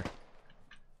pinched here.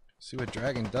 See what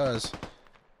Dragon does.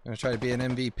 Gonna try to be an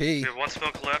MVP. We have one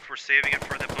smoke left. We're saving it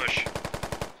for the push.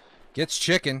 Gets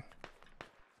Chicken.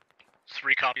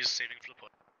 3 copies saving for the push.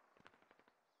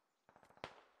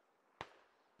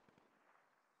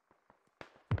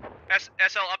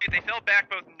 SL update, they fell back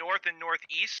both north and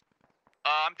northeast.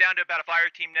 I'm down to about a fire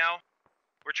team now.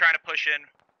 We're trying to push in.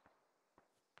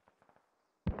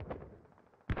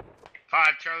 5,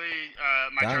 Charlie,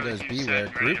 my Down Charlie goes team Beware.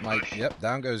 said ready Groot to might. push. Yep,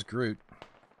 down goes Groot.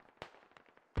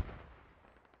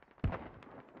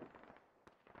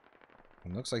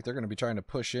 It looks like they're going to be trying to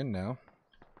push in now.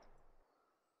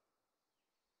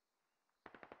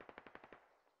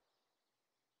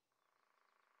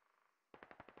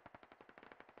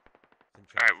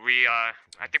 Alright,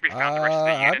 I think we found the rest of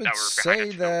the I unit would that were behind say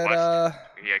us to the that west.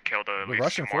 We killed at the least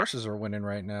Russian 2 more. forces are winning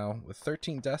right now, with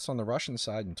 13 deaths on the Russian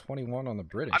side and 21 on the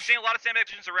British. I'm seeing a lot of sandbag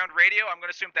positions around radio. I'm going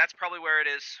to assume that's probably where it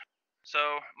is. So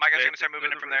my guys are going to start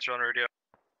moving in from there. On radio.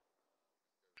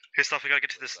 Okay, stuff. We gotta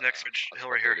get to this next hill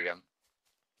right here.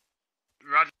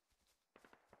 Roger.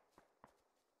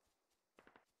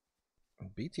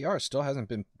 BTR still hasn't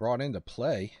been brought into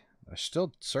play. They're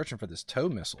still searching for this tow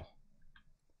missile.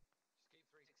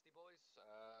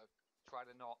 Try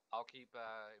to not. I'll keep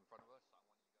in front of us.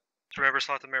 Remember,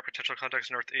 South America potential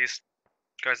contacts northeast.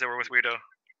 Guys that were with Guido.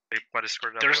 They might have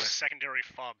squared it out. There's that a way. secondary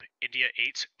fob, India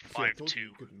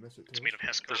 852. It's made of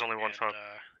HESCO. There's only one fob.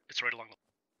 It's right along the.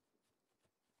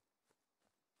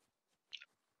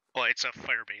 Well, it's a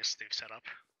fire base they've set up.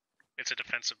 It's a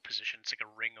defensive position. It's like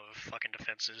a ring of fucking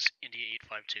defenses. India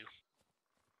 852.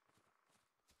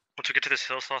 Once we get to this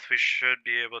hill south, we should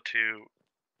be able to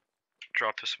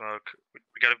drop the smoke. We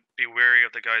gotta be wary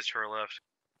of the guys to our left.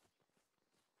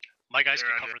 My guys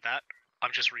can cover that.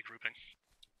 I'm just regrouping.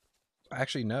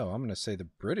 Actually, no. I'm going to say the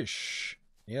British.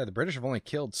 Yeah, the British have only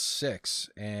killed 6,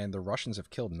 and the Russians have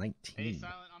killed 19. Hey,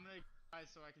 Silent, I'm going to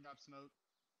so I can drop smoke.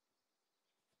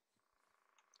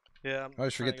 Yeah. I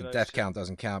always forget the death count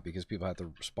doesn't count because people have to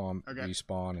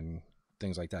respawn and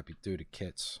things like that due to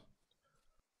kits.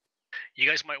 You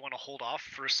guys might want to hold off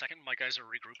for a second. My guys are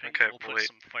regrouping. Okay, we'll put wait.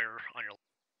 some fire on your.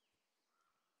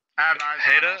 I have eyes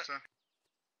on Heda, also.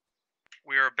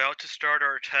 we are about to start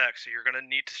our attack, so you're gonna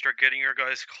need to start getting your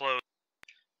guys close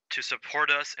to support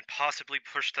us and possibly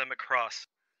push them across.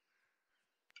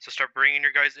 So start bringing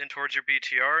your guys in towards your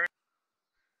BTR,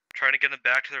 trying to get them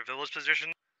back to their village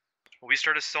position. When we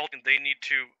start assaulting, they need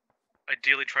to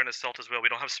ideally try and assault as well. We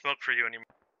don't have smoke for you anymore,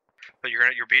 but your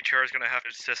BTR is gonna have to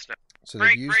assist now. So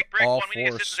they've used all 4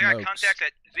 assistance. I got smokes. contacts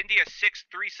at India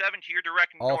 637 to your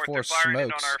direct All north. 4 They're firing in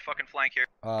smokes. on our fucking flank here.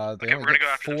 They Okay, only we're gonna get go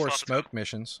after them, 4 Sloth, let's smoke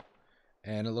missions.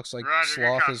 And it looks like Roger, good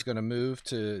Sloth copy. is going to move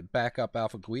to back up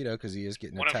Alpha Guido because he is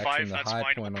getting 1 of attacked 5, from the that's high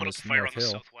fine. point We'll on put up this fire north on the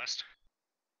hill. southwest.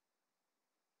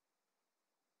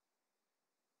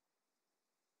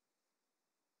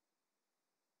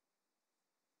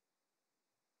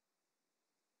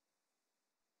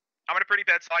 I'm in a pretty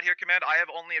bad spot here, Command. I have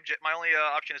only my only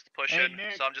option is to push Hey, in,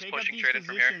 Nick, so I'm just take up pushing these straight in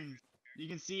from here. positions. You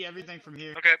can see everything from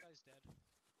here. Okay.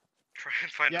 Try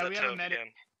and find Yeah, the we have a tow medic.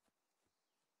 again.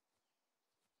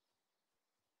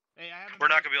 Hey, I have a We're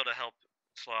not medic. gonna be able to help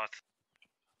Sloth.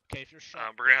 Okay, if you're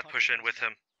shot, We're gonna have to push in with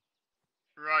him.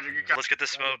 Roger, good copy. Let's get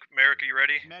this smoke. Merrick, are you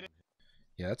ready? Medic.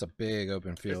 Yeah, that's a big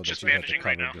open field that just you have to managing cover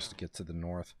right now. just to get to the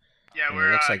north. Yeah, And we're.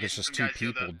 it looks like it's getting just some two guys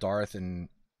healed people, up. Darth and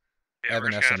Yeah, Evan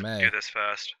we're just gonna SMA. have to do this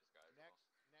fast.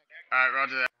 All right,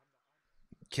 roger that.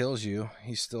 Kills you.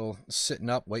 He's still sitting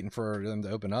up, waiting for them to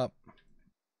open up.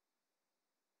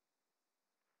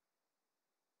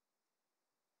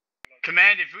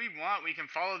 Command, if we want, we can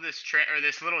follow this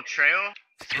this little trail.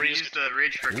 Use the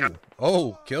ridge for cover.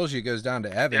 Oh, kills you, goes down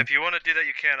to Evan. Yeah, if you want to do that,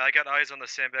 you can. I got eyes on the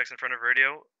sandbags in front of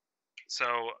radio, so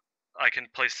I can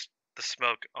place the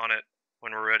smoke on it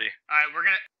when we're ready. All right, we're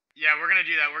gonna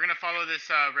do that. We're gonna follow this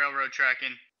railroad track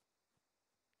in.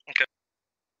 Okay.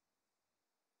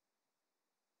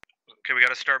 Okay, we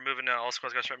gotta start moving now. All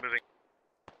squads gotta start moving.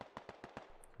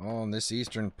 Oh, on this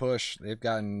eastern push, they've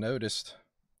gotten noticed.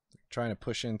 They're trying to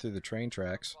push in through the train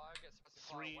tracks.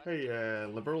 Hey,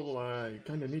 Liberal, I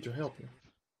kinda need your help here.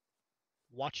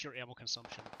 Watch your ammo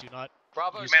consumption. Do not.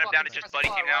 Bravo, Man, I'm down to just buddy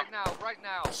team now. Right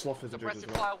now. Slough is a Suppressive as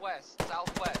well. fire west,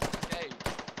 southwest, engage.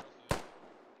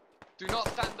 Do not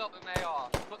stand up in AR.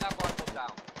 Put that rifle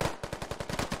down.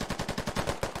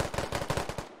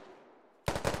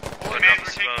 Command,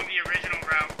 we're taking the original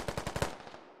route.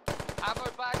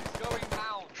 Ammo bag is going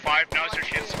down. 5, now's your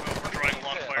chance to move. We're drawing a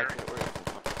long fire.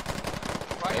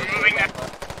 We're moving now.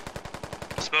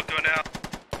 Smoke going out.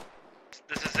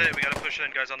 This is it. We gotta push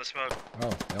in, guys, on the smoke. Oh,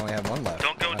 they only have one left.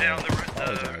 Don't go I down the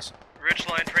apologize. ridge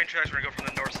line train tracks. We're gonna go from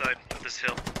the north side of this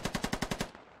hill.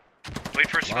 Wait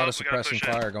for A smoke. lot of We gotta suppressing push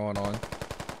in. fire going on.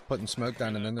 Putting smoke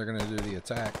down, and then they're going to do the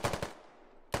attack.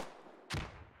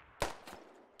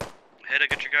 Hedda,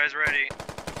 get your guys ready.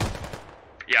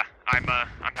 Yeah, I'm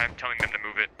telling them to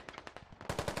move it.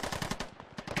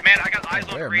 Command, I got eyes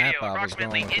on Their radio. map was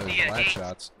Approximately going with those India flat 8-9,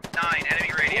 shots.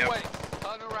 enemy radio.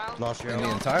 Turn around. Lost And the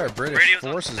entire British Radio's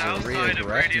on forces the are south side of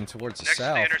redirecting radio, towards the next to the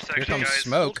south. Here intersection, comes guys.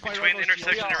 smoke. Between the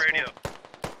intersection and radio.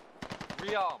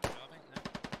 Rearm.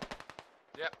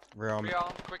 Yep. Rearm.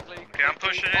 Rearm quickly. Okay, I'm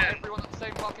pushing Not in. everyone at the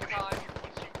same fucking time.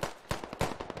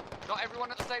 Not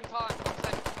everyone at the same time.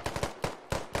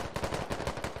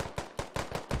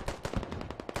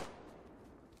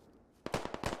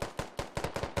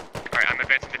 Alright, I'm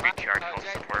advancing the BTR to help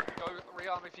James, support. go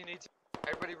rearm if you need to.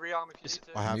 Everybody rearm if you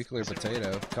need to. Nuclear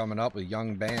Potato coming up with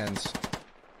young bands.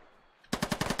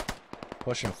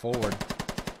 Pushing forward.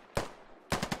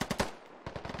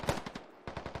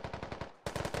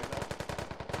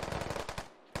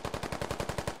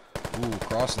 Ooh,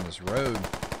 crossing this road.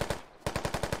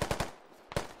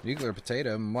 Nuclear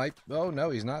Potato might... Oh, no,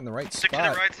 he's not in the right Stick spot.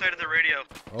 to the right side of the radio.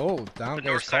 Oh, down The goes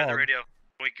north side of the Cog. radio.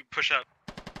 We can push up.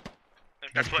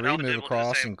 That's what Three Alpha move did. We'll do the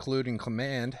across, same. including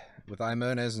Command, with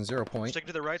Imonez and 0 Point. Stick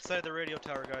to the right side of the radio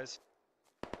tower, guys.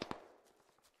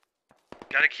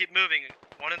 Gotta keep moving.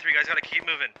 1 and 3, guys, gotta keep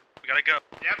moving. We gotta go.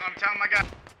 Yep, I'm telling my guy.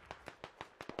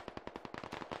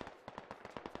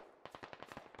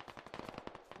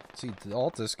 See the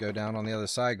Altus go down on the other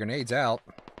side. Grenades out.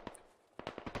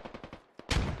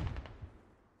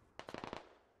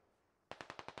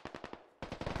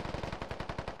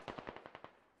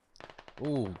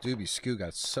 Ooh, Doobie Scoo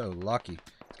got so lucky.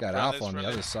 He's got Alpha on the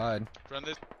other side.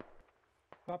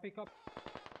 Copy. I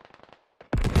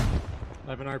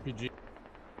have an RPG.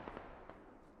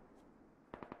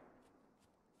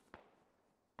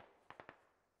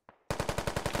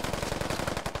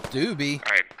 Doobie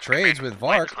Alright, trades with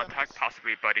Vark. Contact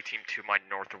possibly buddy team to my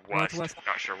northwest.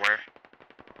 Not sure where.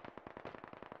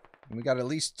 And we got at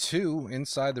least 2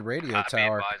 inside the radio Be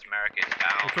tower. advised, Merrick is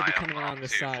down. They could be I am coming around up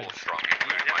this to side. full strong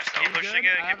Keep pushing in,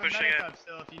 I have keep a pushing medic in. up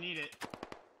still if you need it.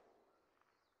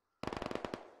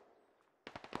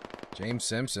 James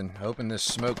Simpson hoping this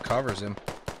smoke covers him.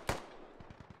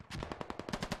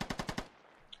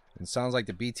 It sounds like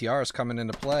the BTR is coming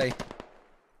into play.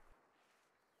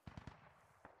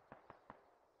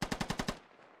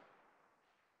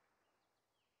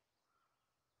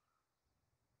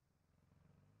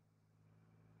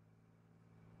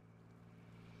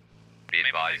 Be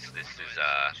advised, this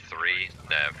is 3.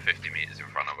 They're 50 meters in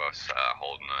front of us,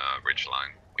 holding a ridge line.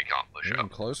 We can't push Moving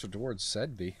up. closer towards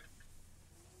Sedby.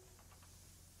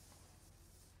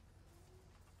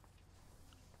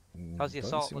 How's the Doesn't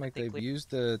assault? seem Look like they they've clear- used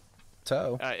the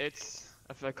tow. It's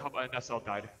a couple. An SL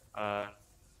died. A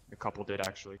couple did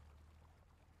actually.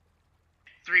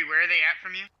 3, where are they at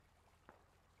from you?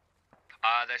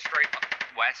 They're straight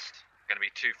west. Gonna be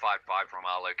 255 from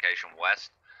our location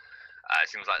west. It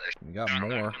seems like We got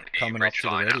more coming up to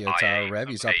the radio tower.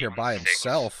 Revy's up here by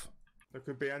himself. There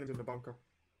could be enemies in the bunker.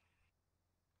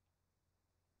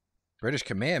 British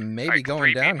Command may be Alright,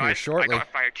 going down here I shortly. got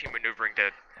a fire team maneuvering to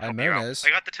help you out. Imonez. I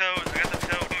got the tow.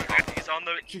 He's on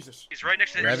the. Jesus. He's right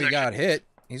next to the Revy intersection. got hit.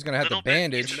 He's gonna have Little to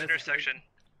bandage. bit east of the intersection.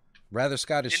 Rather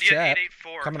Scottish India chap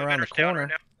 884, coming around the commander's down corner. right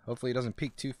now. Hopefully he doesn't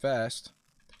peek too fast.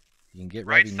 You can get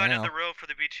Right ready side now. of the road for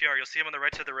the BTR. You'll see him on the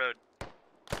right side of the road.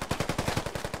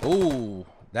 Ooh,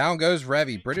 down goes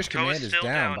Revy. British Toe command is is still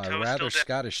down down, by toe is rather still down.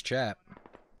 Scottish chap.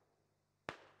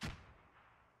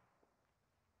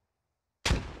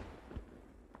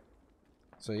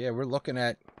 So yeah, we're looking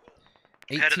at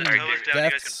 18 Head of the toe is down. You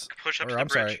guys deaths. can push up Or to the I'm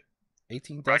bridge. sorry,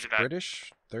 18 deaths Roger that.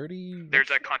 British, 30. There's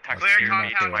a contact Clear near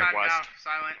me compound to my time west. now.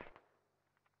 Silent.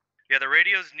 Yeah, the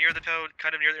radio's near the toe,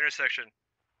 kind of near the intersection.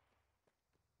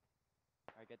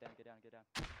 Alright, get down.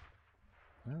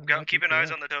 Well, Keep an eyes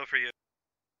on the toe for you.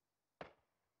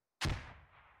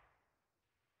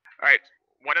 Alright,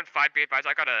 1 and 5, be advised,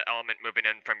 I got an element moving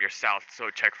in from your south, so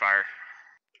check fire.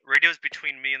 Radio's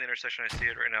between me and the intersection. I see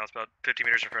it right now. It's about 50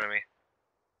 meters in front of me.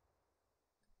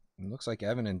 It looks like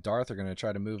Evan and Darth are going to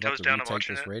try to move Toes up to down, I'm retake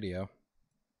watching this it. radio.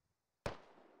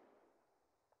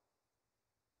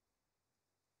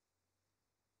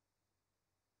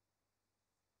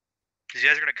 These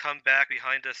guys are gonna come back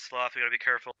behind us, Sloth. We gotta be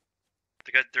careful.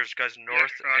 There's guys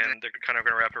north, roger. and they're kind of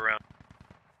gonna wrap around.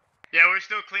 Yeah, we're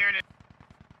still clearing it.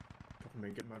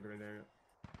 Get my grenade.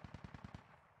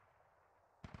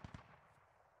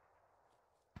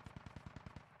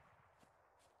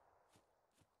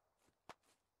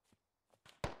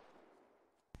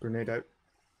 Grenade out.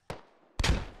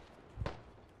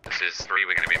 This is 3,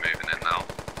 we're going to be moving in now.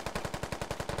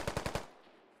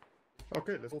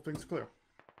 Okay, this whole thing's clear.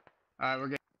 Alright, we're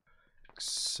getting.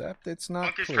 Except it's not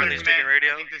Bunker's clear. Friendly's digging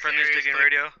radio. I think this Friendly's area's digging clear.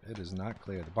 radio. It is not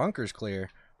clear. The bunker's clear,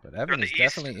 but They're Evan on the is east,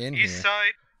 definitely in east here.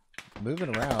 side.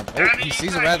 Moving around. They're Oh, on the he east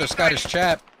sees a side, rather east Scottish side.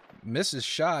 chap. Misses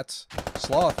shots.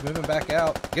 Sloth moving back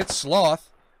out. Gets Sloth.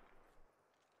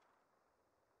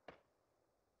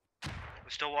 I'm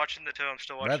still watching the toe. I'm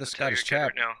still watching Rather the toe. Scottish You're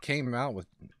good chap right now. came out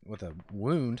with a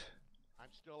wound. I'm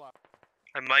still up.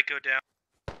 I might go down.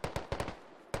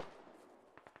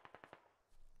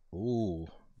 Ooh,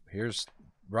 here's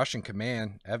Russian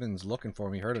command. Evan's looking for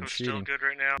me. Heard him Toe's still shooting. good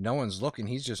right now. No one's looking.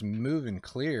 He's just moving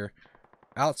clear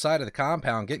outside of the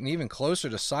compound, getting even closer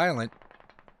to Silent.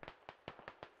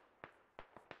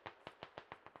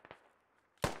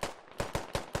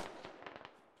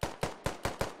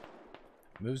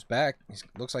 Moves back.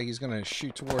 Looks like he's going to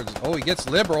shoot towards... Oh, he gets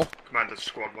liberal. Commander,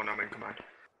 squad 1, I'm in command.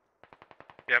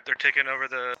 Yep, they're taking over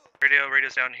the radio.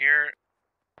 Radio's down here.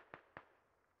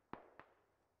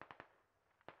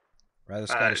 Rather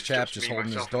Scottish it's chap just just me,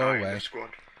 holding his myself, and I in doorway. this squad.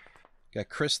 Got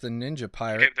Chris the Ninja Okay,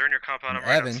 Pirate. they're in your compound. I'm and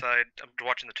right Evan. outside. I'm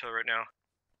watching the toe right now.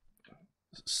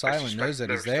 Silent knows that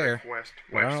he's there. West,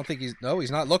 But I don't think he's... No,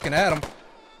 he's not looking at him.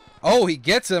 Oh, he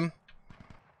gets him.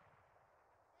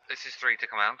 This is 3 to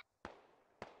command.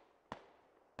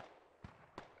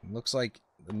 Looks like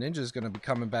the ninja's going to be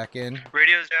coming back in.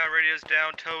 Radio's down. Radio's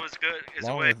down. Toe is good. Is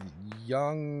Along away. with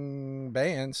young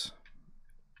bands.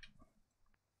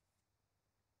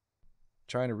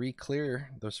 Trying to re-clear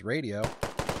this radio.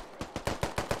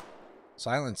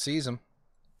 Silent sees him.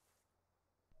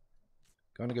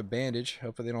 Going to get bandage.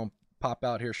 Hopefully they don't pop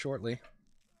out here shortly.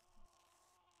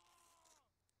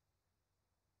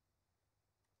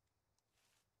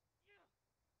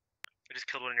 I just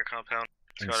killed one in your compound.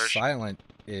 And Scottish. Silent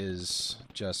is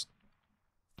just...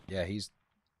 Yeah, he's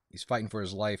fighting for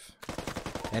his life.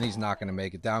 And he's not going to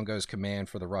make it. Down goes command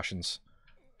for the Russians.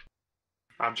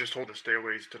 I'm just holding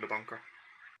stairways to the bunker.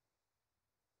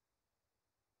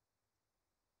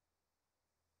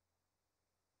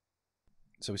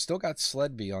 So we still got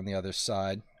Sledby on the other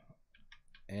side.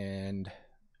 And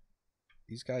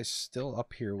these guys still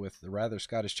up here with the rather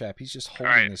Scottish chap. He's just holding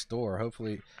Alright. this door.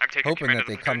 Hopefully, I'm taking hoping command that of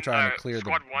the they come platoon. trying to clear the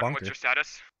Squad 1, bunker. what's your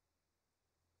status?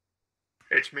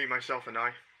 It's me, myself, and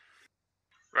I.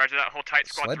 Roger that. Hold tight.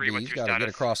 Squad 3, Sledby, what's he's your got to status?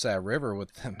 get across that river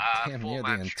with them damn near the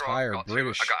 4-man strong, entire got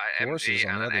British I got an forces MG on the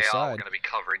and other an AR. side. We're going to be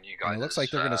covering you guys. And it looks like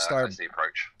they're going to start as the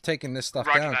approach. taking this stuff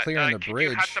Roger down, that. clearing the Can you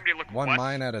bridge, have somebody look one west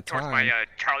mine at a towards time. my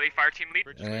Charlie fire team lead?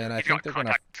 And I He's think got they're going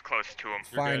to contacts close to him.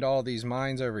 find all these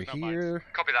mines over here.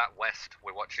 Copy that, west.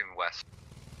 We're watching west.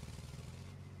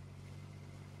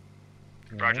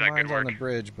 Yeah, Roger no that, good mines on the work.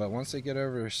 bridge, but once they get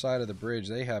over the side of the bridge,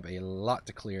 they have a lot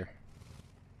to clear.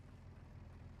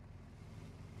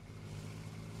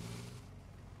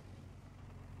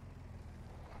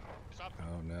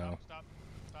 Oh no.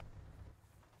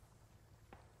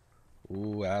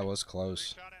 Ooh, that was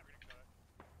close.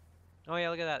 Oh yeah,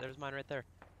 look at that. There's mine right there.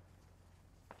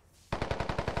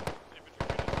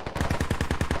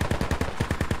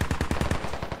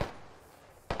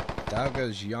 Down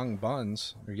goes young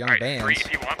buns, or young Alright, bands. 3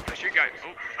 if you want. Push your guys.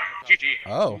 Oh, GG.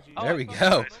 Oh, there we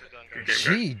go.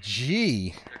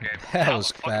 GG. That How was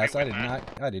the fuck fast. did I we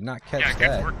did win not catch Yeah,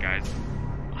 that. good work, guys.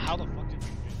 How the fuck did you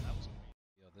win? That was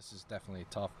amazing. This is definitely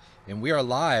tough. And we are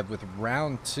live with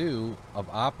round 2 of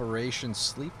Operation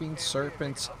Sleeping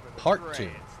Serpents Part 2.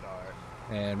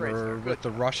 And we're with the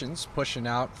Russians pushing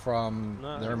out from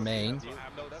their main.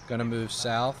 Going to move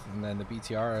south, and then the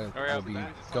BTR will be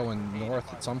going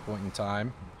north at some point in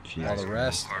time. While the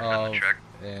rest of...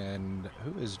 And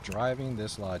who is driving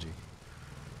this logic?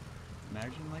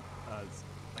 Imagine like a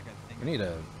thing.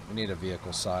 We need a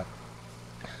vehicle site.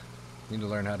 Need to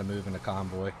learn how to move in a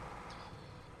convoy.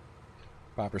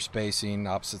 Proper spacing,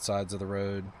 opposite sides of the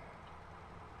road.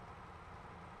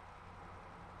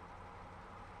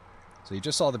 So you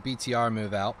just saw the BTR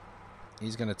move out.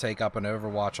 He's going to take up an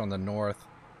overwatch on the north.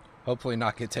 Hopefully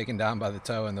not get taken down by the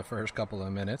tow in the first couple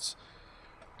of minutes.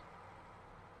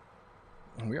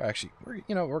 And we're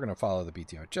going to follow the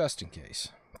BTR just in case.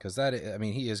 Because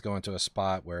he is going to a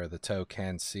spot where the tow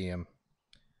can see him.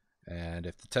 And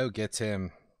if the tow gets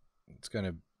him, it's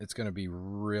gonna be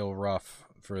real rough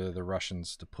for the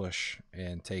Russians to push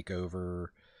and take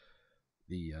over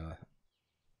the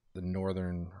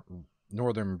northern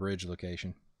bridge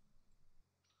location.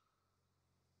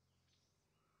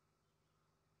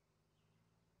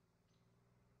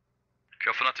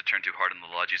 Careful not to turn too hard on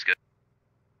the lodges, guys.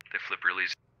 They flip real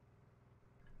easy.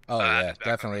 Oh yeah,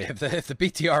 definitely. If the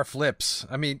BTR flips,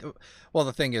 well,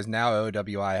 the thing is now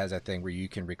OWI has that thing where you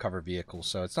can recover vehicles,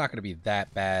 so it's not going to be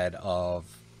that bad of,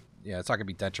 it's not going to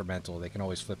be detrimental. They can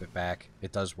always flip it back.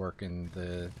 It does work in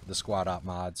the squad op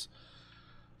mods,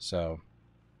 so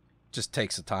just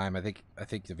takes the time. I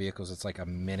think the vehicles, it's like a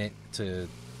minute to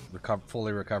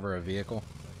fully recover a vehicle,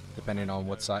 depending on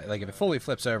what side. Like if it fully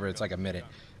flips over, it's like a minute.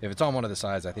 If it's on one of the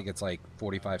sides, I think it's like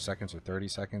 45 seconds or 30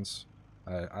 seconds.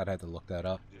 I'd have to look that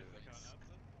up.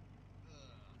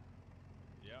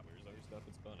 Yeah, where's other stuff?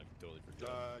 It's fun. I can totally forget.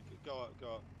 Go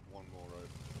up one more road.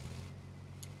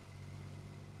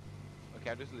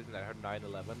 Okay, I just listened. I heard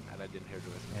 9/11 and I didn't hear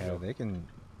the rest of Yeah, it. they can.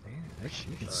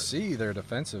 You can see their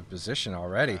defensive position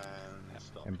already.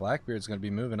 And Blackbeard's going to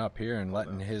be moving up here and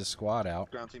letting his squad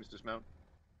out. Ground teams dismount.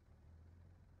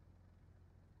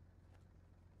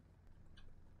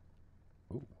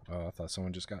 Ooh, I thought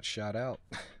someone just got shot out.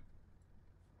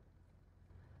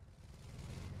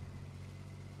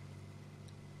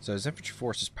 So his infantry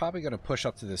force is probably going to push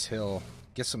up to this hill,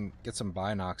 get some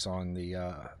binocs on the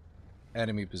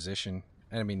enemy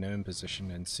known position,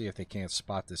 and see if they can't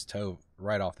spot this tow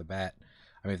right off the bat.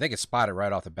 If they can spot it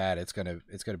right off the bat, it's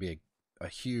gonna be a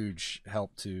huge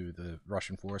help to the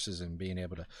Russian forces in being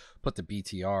able to put the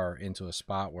BTR into a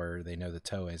spot where they know the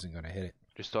tow isn't going to hit it.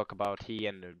 Just talk about he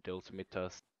and the ultimate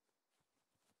toss.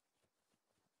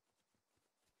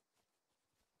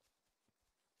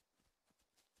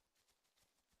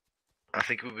 I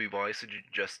think it would be wise to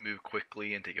just move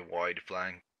quickly and take a wide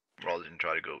flank rather than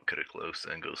try to cut it close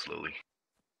and go slowly.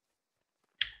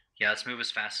 Yeah, let's move as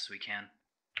fast as we can.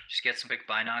 Just get some quick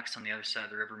binocs on the other side of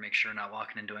the river, make sure we're not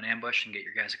walking into an ambush, and get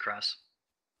your guys across.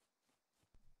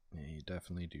 Yeah, you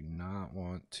definitely do not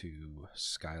want to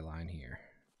skyline here.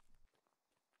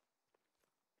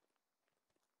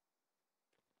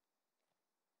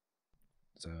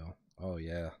 So, oh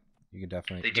yeah. You can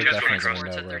definitely. They do they're have definitely transports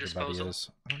going to at know their where everybody disposal,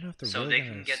 is. I don't know if they're so really they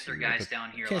can gonna get their see guys it,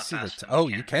 down here a can't lot see the faster. oh,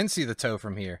 you can see the tow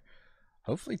from here.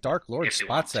 Hopefully, Dark Lord If they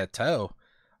spots want that tow.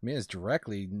 It's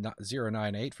directly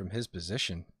 098 from his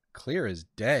position, clear as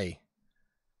day.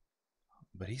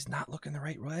 But he's not looking the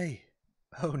right way.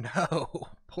 Oh no,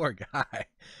 poor guy.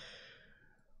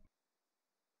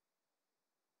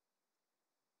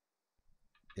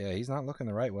 Yeah, he's not looking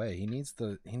the right way. He needs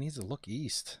to look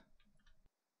east.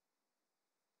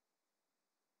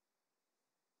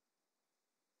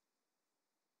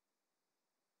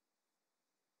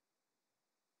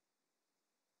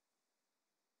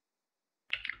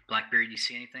 Blackbeard, do you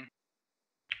see anything?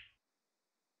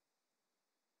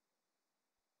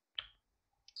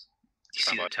 Do you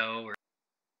see the tow? Or...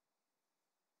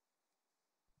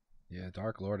 Yeah,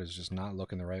 Dark Lord is just not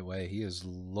looking the right way. He is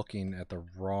looking at the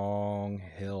wrong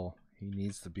hill. He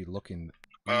needs to be looking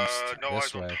east No this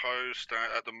eyes on way. toast.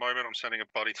 At the moment, I'm sending a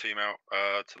buddy team out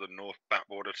to the north back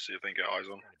border to see if they can get eyes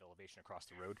on. Elevation across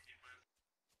the road.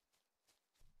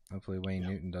 Hopefully Wayne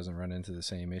Newton doesn't run into the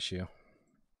same issue.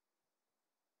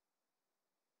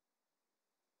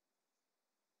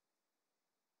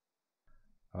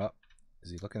 Oh,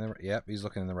 is he looking the? Yep, he's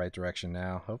looking in the right direction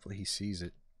now. Hopefully he sees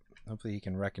it. Hopefully he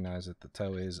can recognize that the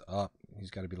tow is up.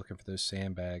 He's got to be looking for those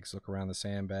sandbags. Look around the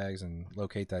sandbags and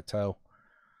locate that tow.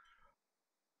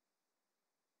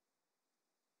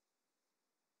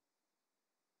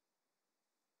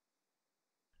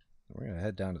 We're gonna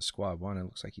head down to Squad 1. It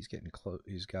looks like he's getting close.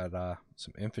 He's got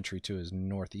some infantry to his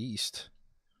northeast.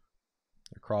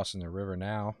 They're crossing the river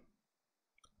now.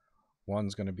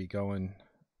 One's going to be going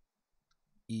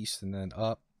east and then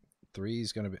up.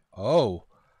 Three's going to be... Oh!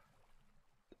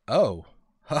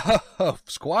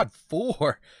 Squad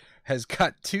 4 has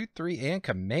got 2, 3, and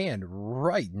command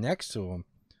right next to him.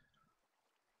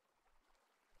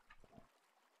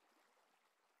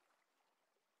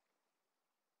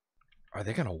 Are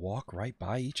they going to walk right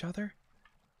by each other?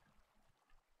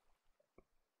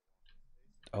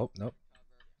 Oh, nope.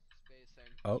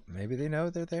 Oh, maybe they know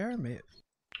they're there. Maybe,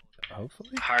 hopefully.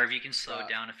 Harv, you can slow it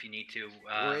down if you need to.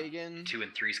 Reagan. 2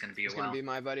 and 3 is going to be a It's while. gonna be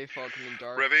my buddy Falcon and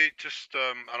Dark. Revy, just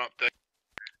an update.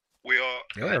 We are.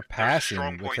 They're passing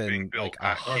strong point being within built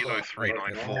like at Kilo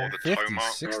 394, the 50, tow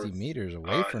mark. 60 meters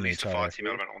away At from least each a fire other. team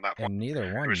element on that point. And neither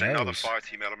one There is another knows. fire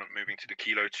team element moving to the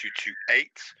Kilo 228.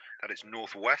 That is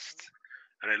northwest.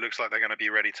 And it looks like they're going to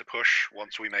be ready to push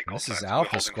once we make This contact. is We're Alpha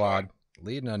holding Squad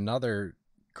leading another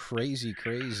crazy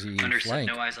Understood,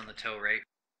 flank. no eyes on the tow, right?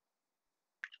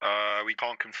 We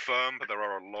can't confirm, but there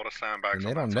are a lot of sandbags. And they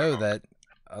on don't that know tow mark. that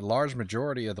a large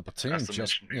majority of the platoon As I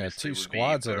just, mentioned previously, 2 would be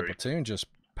squads of the very platoon just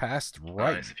passed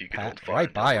right, nice if you could hold fire right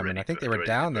until by we're them. And ready I think to- they were ready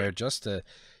to down go. there just to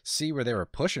see where they were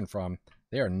pushing from.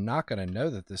 They are not going to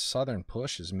know that this southern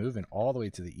push is moving all the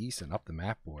way to the east and up the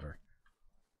map border.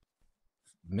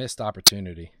 Missed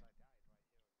opportunity.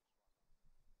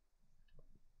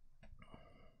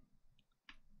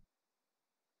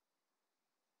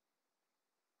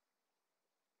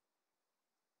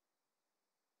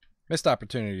 Missed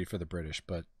opportunity for the British,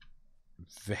 but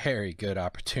very good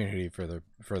opportunity for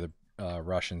the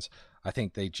Russians. I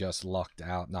think they just lucked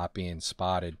out not being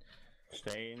spotted.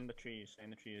 Stay in the trees. Stay in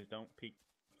the trees. Don't peek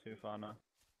too far now.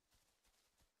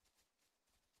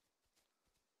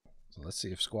 So let's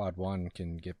see if Squad 1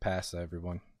 can get past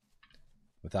everyone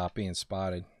without being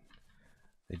spotted.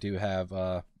 They do have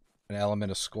an element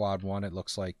of Squad 1, it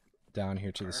looks like, down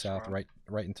here to the south, right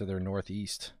into their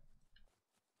northeast.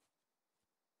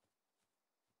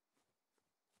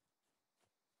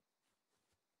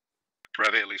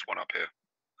 Revy, at least one up here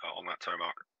on that tow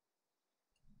mark.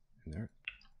 And they're,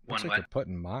 One looks like what? they're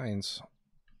putting mines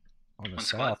on the One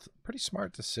south. squad. Pretty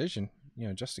smart decision,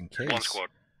 just in case. One squad.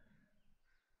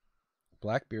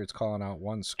 Blackbeard's calling out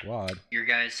one squad. Your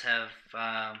guys have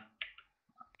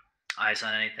eyes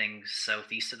on anything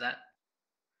southeast of that?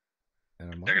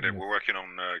 And I'm Negative. wondering We're working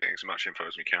on getting as much info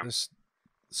as we can. if this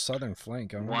southern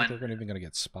flank, I don't One. think they're even going to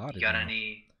get spotted. You got now.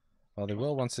 any? Well, they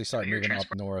will once they start Any air moving up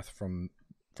transport? north from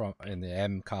in the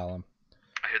M column.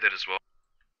 I hear that as well.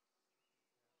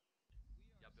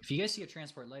 If you guys see a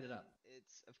transport, light it up.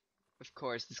 It's of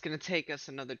course it's gonna take us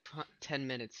another 10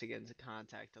 minutes to get into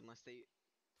contact unless they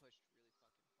push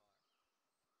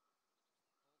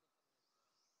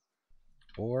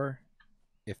really fucking Or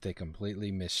if they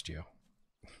completely missed you.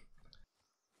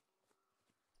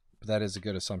 But that is a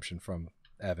good assumption from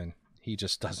Evan. He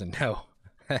just doesn't know.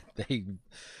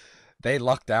 They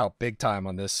lucked out big time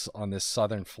on this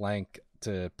southern flank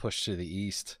to push to the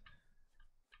east.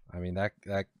 I mean that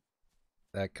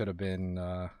could have been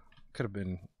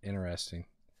interesting,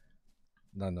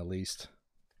 none the least.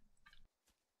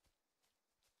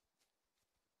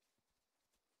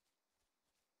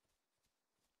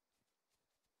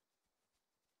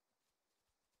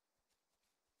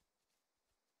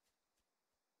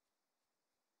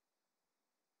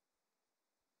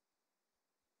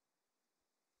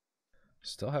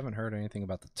 Still haven't heard anything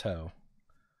about the tow,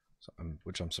 so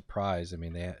which I'm surprised. I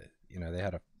mean, they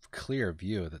had a clear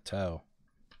view of the tow.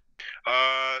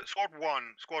 Squad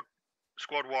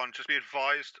one, just be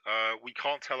advised, we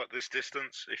can't tell at this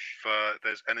distance if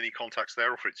there's enemy contacts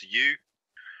there or if it's you.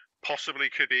 Possibly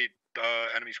could be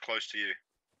enemies close to you.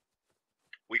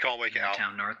 We can't make it out.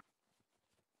 Town north.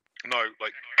 No,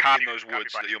 like in those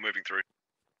woods that you're moving through.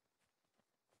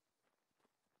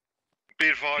 Be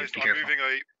advised, Be I'm careful.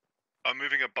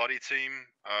 moving a buddy team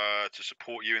to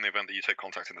support you in the event that you take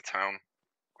contact in the town.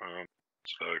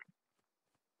 So.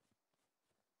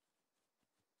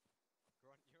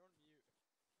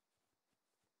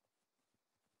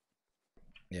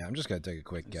 Yeah, I'm just gonna take a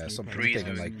quick guess. I'm Three's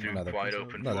thinking like moving through another quite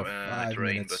open 5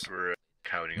 terrain, minutes but we're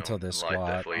counting until on this light squad,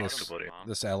 definitely this, somebody.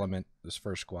 this element, this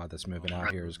first squad that's moving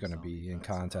out here is gonna be in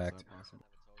contact.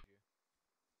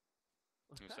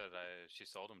 Who said she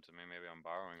sold them to me? Maybe I'm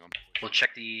borrowing them. We'll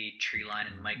check the tree line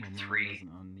in Mike 3.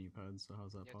 On knee-pad, so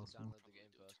how's that possible?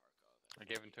 I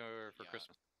gave them to her for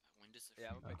Christmas. Yeah,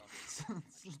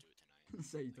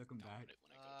 So you took them back.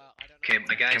 Okay,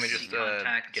 my guys Can we see just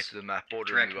contact get to the map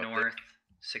border direct and move up north,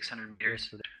 600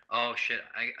 meters. Oh shit,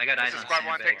 I got eyes This is on Squad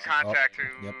 1 taking sandbags. contact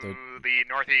Oh, yep, to they're- the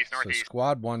northeast. So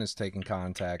Squad 1 is taking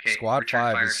contact. Okay, Squad return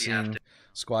 5 fire is if you have seeing to.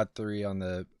 Squad 3 on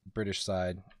the British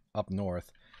side up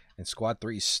north, and Squad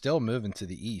 3 is still moving to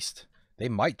the east. They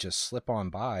might just slip on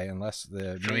by unless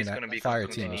the main fire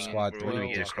team of Squad 3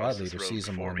 with their squad leader sees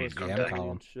them on the M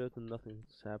column. Shit and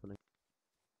nothing's happening.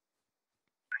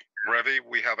 Revy,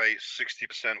 we have a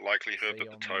 60% likelihood that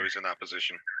the tow is in that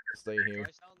position. Stay here.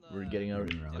 We're getting out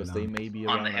because they may be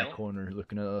On the around that hill? corner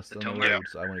looking at us on the Yeah. road,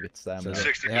 so I want to get So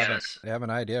stamina. they have an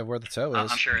idea of where the tow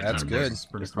is. I'm sure it's That's on good.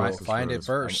 this. Find it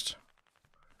first.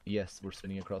 Yes, we're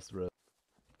spinning across the road.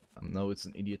 I know it's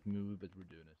an idiot move, but we're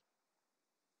doing it.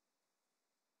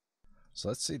 So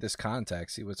let's see this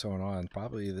contact, see what's going on.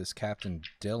 Probably this Captain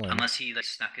Dylan. Unless he like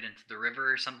snuck it into the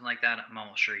river or something like that, I'm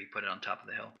almost sure he put it on top of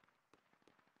the hill.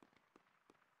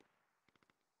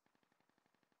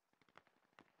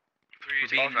 We're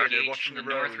being engaged from the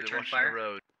north, return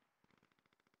fire.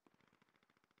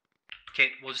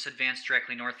 Okay, we'll just advance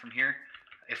directly north from here.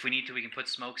 If we need to, we can put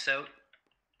smokes out.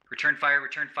 Return fire,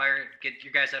 get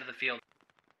your guys out of the field.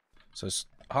 So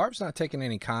Harv's not taking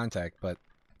any contact, but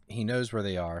he knows where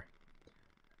they are.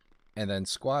 And then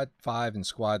Squad 5 and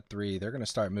Squad 3, they're going to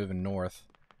start moving north.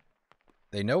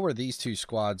 They know where these two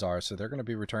squads are, so they're going to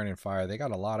be returning fire. They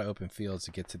got a lot of open fields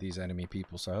to get to these enemy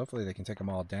people, so hopefully they can take them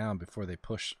all down before they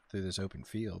push through this open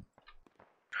field.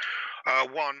 I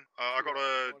got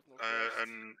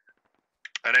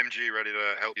an MG ready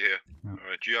to help you here.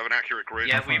 Do you have an accurate grid?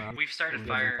 Yeah, we've started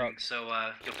firing, so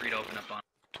feel free to open up on.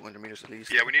 200 meters at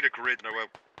least. Yeah, we need a grid. No,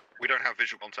 we don't have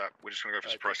visual contact. We're just gonna go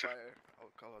for suppressive.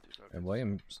 And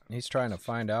William, he's trying to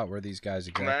find out where these guys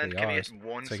exactly Command, are, can you get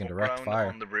one taking smoke direct round fire.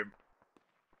 on the rib?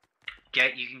 Yeah,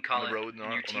 you can call On it the road, in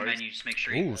on your team ours? menu. Just make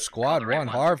sure you Ooh, Squad 1,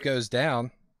 Harv goes down.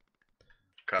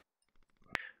 Okay.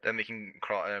 Then we can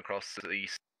cross to the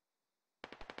east.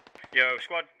 Yo,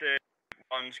 squad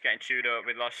 1's getting chewed up.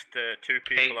 We lost 2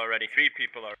 people already. 3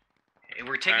 people already. Hey,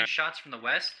 we're taking shots from the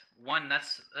west. 1,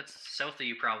 that's south of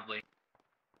you probably.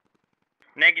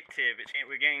 Negative.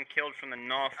 We're getting killed from the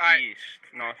northeast.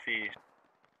 Northeast.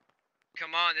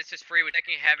 Come on, this is free. We're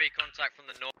taking heavy contact from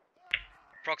the north.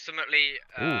 Approximately.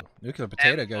 Ooh, nuclear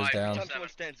potato goes M5 down. to 7. Someone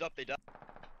stands up, they die.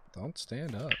 Don't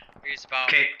stand up. He's about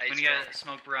Okay, 8 when you get a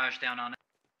smoke barrage down on it.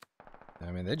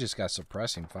 I mean, they just got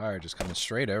suppressing fire just coming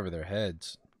straight over their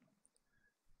heads.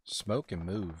 Smoke and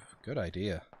move. Good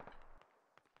idea.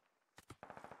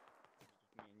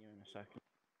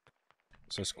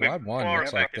 So Squad 1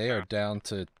 looks like they are down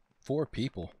to 4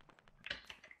 people.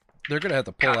 They're going to have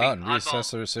to pull out and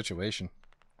reassess their situation.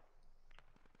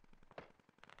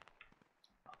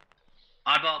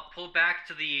 Oddball, pull back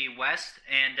to the west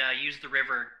and use the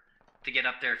river to get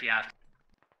up there if you have to.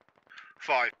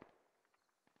 5.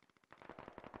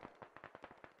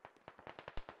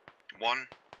 1.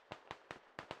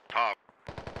 Top.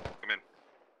 Come in.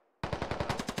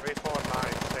 3, 4, 9,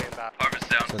 stay in that. Harvest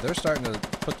down. So they're starting to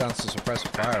put down some suppressive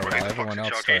fire while everyone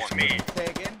else starts to move.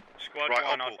 Squad Right,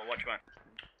 1, Opal. watch one.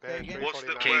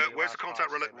 Where's the contact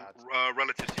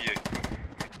relative to you?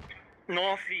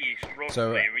 Northeast, roughly.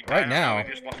 So We right don't now, know,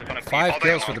 we just lost a ton of 5 people.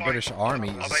 kills for the British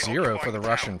Army, 0 for the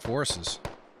Russian forces.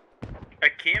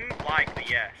 Kim, likely,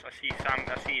 yes. I see Sam,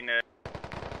 I seen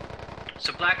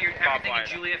So Blackbeard, everything in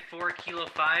Lighter. Juliet 4, Kilo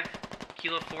 5,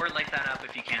 Kilo 4, light that up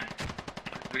if you can.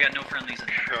 We got no friendlies in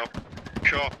there.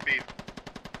 Copy.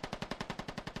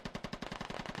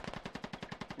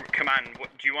 Command,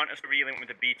 do you want us to relink with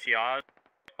the BTR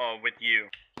or with you?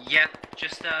 Yep,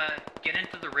 just get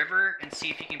into the river and see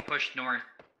if you can push north.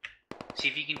 See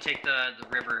if you can take the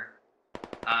river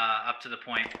up to the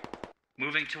point.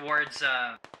 Moving towards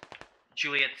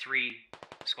Juliet 3,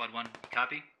 Squad 1,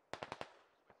 copy?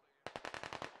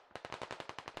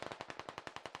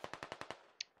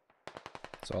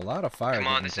 So a lot of fire. Come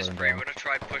on, getting this is burned free. down. We're gonna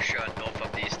try push north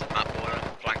of the eastern map border,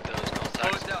 flank those contacts. Slow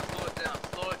it down, slow it down,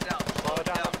 slow it down, slow it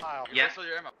down. Yeah, Whistle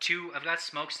your ammo. 2, I've got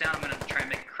smokes down, I'm gonna try and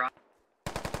make a cross.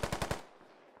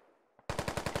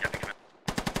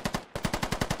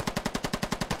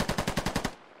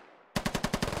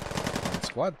 And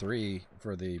Squad 3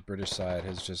 for the British side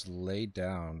has just laid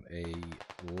down a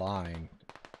line.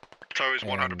 Tow is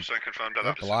and 100% confirmed at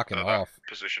they're that blocking that off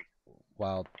position.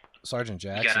 while Sergeant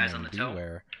got Jackson eyes on and the tow?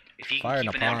 Beware If you can firing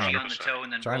keep an upon MG them, on the tow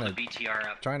and then trying roll to the BTR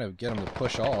up. trying to get them to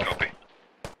push off.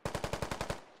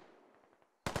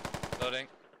 Loading.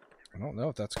 I don't know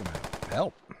if that's going to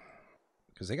help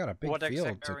because they got a big What field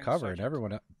exact to bearing, cover, and Sergeant?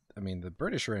 everyone. I mean, the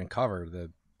British are in cover. The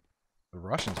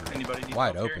Russians are Anybody need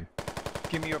wide help open. here?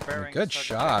 Give me your I mean, bearings. good Sergeant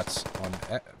shots on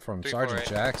from 348. Sergeant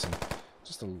Jackson.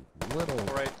 Just a little,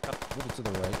 48. little to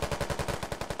the right.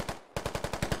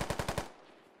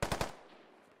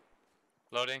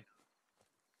 Loading.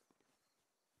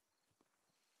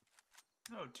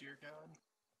 Oh dear God.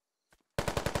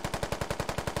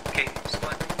 Okay,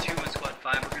 squad 2 and squad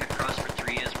 5, we're gonna cross for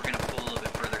 3 as we're gonna pull a little bit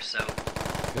further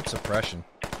south. Good suppression.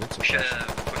 Good We should suppression.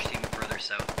 have pushed even further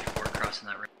south before crossing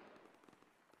that river.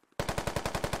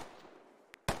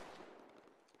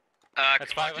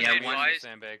 That's come on, 500 yeah, meters one- from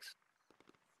sandbags.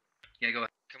 Yeah, go ahead.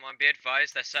 Come on, be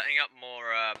advised, they're setting up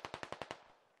more,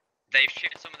 they've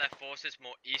shifted some of their forces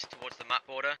more east towards the map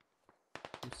border.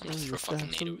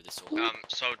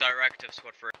 So directive,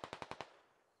 squad 3.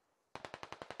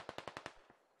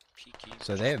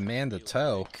 So they have manned the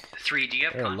tow. 3, do you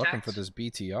have They're looking contacts? for this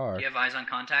BTR. Do you have eyes on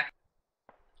contact?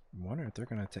 I'm wondering if they're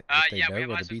gonna take. Yeah, If they we know have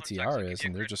where eyes the on BTR is,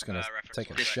 and they're just gonna take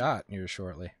a shot here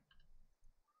shortly.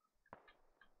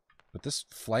 But this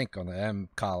flank on the M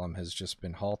column has just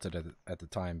been halted at the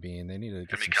time being. They need to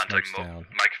get some smokes down.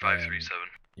 Mike and, 537.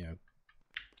 You know,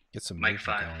 get some Mike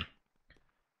movement 5. going.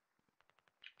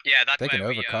 Yeah, that's They can where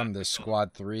we, overcome this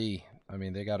squad 3. I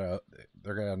mean, they're got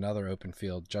another open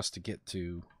field just to get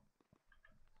to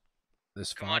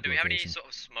this Come on, fog do we have any location. sort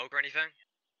of smoke or anything?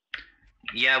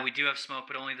 Yeah, we do have smoke,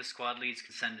 but only the squad leads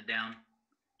can send it down.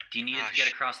 Do you need it to get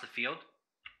across the field?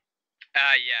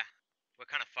 Yeah. We're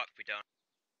kind of fucked if we don't.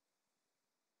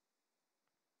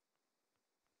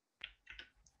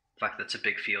 Fuck, that's a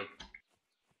big field.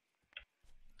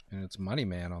 And it's Money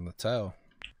Man on the tow.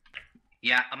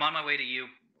 Yeah, I'm on my way to you.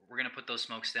 We're gonna put those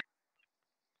smokes down.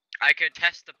 I could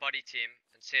test the buddy team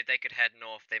and see if they could head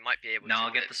north. They might be able to. No,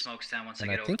 I'll get the smokes down once And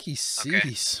I I get think over. he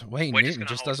sees Wayne We're just Newton gonna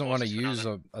just hold doesn't want to forces for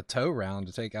use a tow round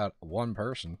to take out one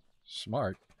person.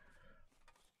 Smart.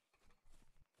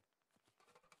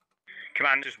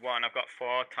 Command just 1. I've got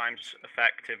 4 times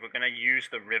effective. We're going to use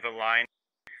the river line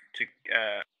to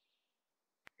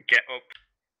get up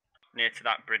near to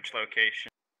that bridge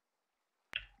location.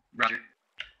 Roger.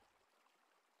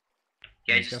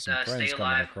 Yeah, He's got just some friends stay coming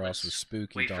alive. across Let's with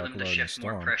spooky wait for dark them to load and shift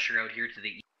more storm. pressure out here to the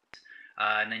east,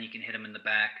 and then you can hit them in the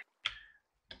back.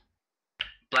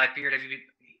 Blackbeard,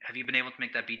 have you been able to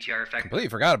make that BTR effective? Completely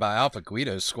forgot about Alpha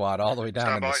Guido's squad all the way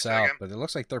down in the Stand by, say south, again. but it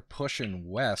looks like they're pushing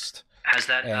west Has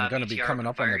that and going to be BTR coming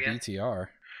up on the fired yet? BTR.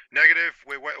 Negative.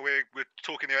 We're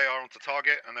talking the AR onto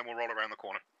target, and then we'll roll around the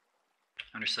corner.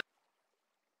 Understood.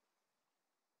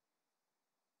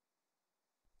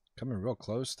 Coming real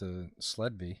close to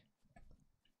Sledby.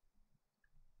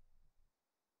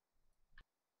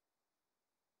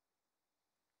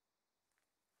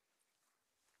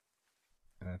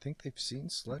 And I think they've seen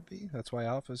Sledby. That's why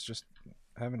Alpha's just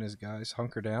having his guys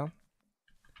hunker down.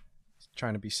 He's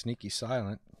trying to be sneaky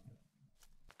silent.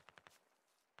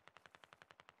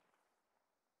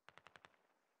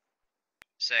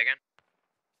 Say again.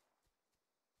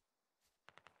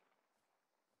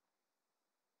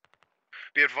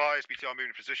 Be advised, BTR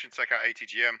moving position, take out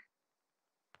ATGM.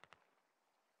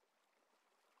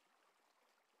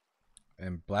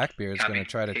 And Blackbeard's Copy. going to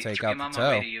try to Hey, take I'm out on the my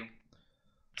way tow. to you.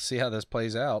 See how this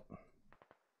plays out.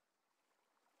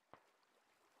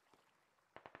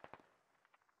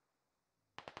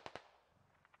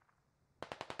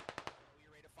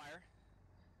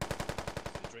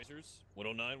 Tracers,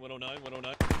 109, 109,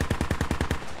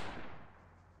 109.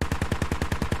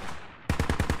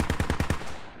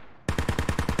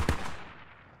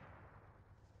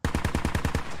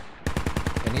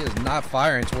 And he is not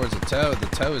firing towards the tow. The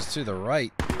tow is to the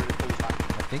right.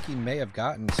 I think he may have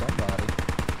gotten somebody.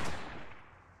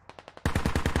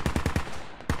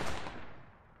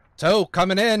 Tow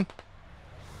coming in.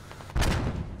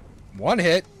 One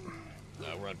hit.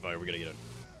 We're on fire. We gotta get it.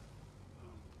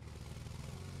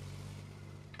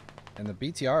 And the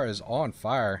BTR is on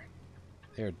fire.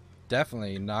 They're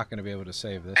definitely not going to be able to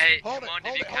save this. Hey, one. command,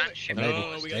 if you can, shift Maybe, your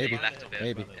forces to maybe, the left a bit,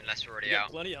 maybe. unless we're already We got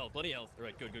out. plenty of health, plenty of health. All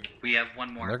right, good, good, good. We have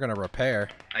one more. And they're going to repair.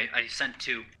 I sent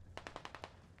 2.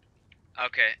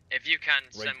 Okay, if you can,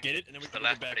 Right, send get it, and then we to the can move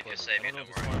left, back but if you're further. I saving, don't know don't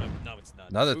if it's worry. far enough. No, it's not.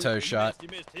 Another Ooh, toe you shot.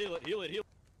 Missed, you missed. Heal it, heal it, heal it.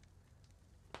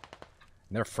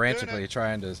 And they're frantically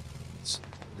trying to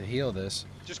heal this.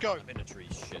 Just go. I'm in a tree.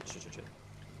 Shit.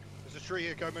 There's a tree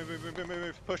here. Go, move.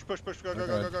 Push. Go.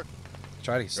 Okay.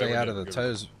 Try to stay out of the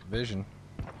tow's vision.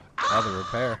 While the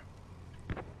repair.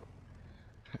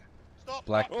 Stop.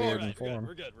 Blackbeard All and form.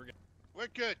 We're good. We're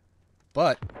good.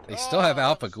 But they still have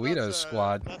Alpha Guido's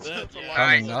squad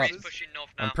coming up.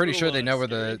 I'm pretty sure they know where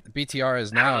the BTR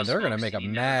is now, and they're going to make a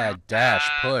mad dash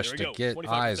push There we to go. get 25%.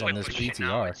 eyes on this Pushing it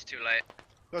now, BTR. it's too late.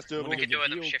 Let's do it. We can do it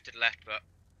with them shifted left, but...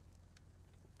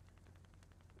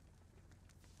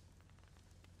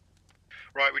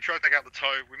 Right, we tried to take out the tow.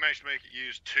 We managed to make it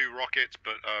use 2 rockets,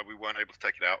 but we weren't able to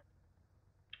take it out.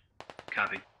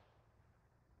 Copy.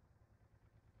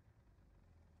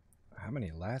 How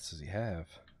many lats does he have?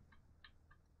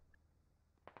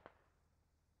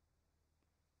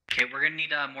 Okay, we're gonna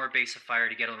need more base of fire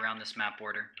to get around this map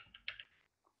border.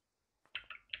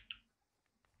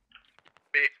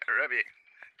 Ready.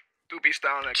 2 beats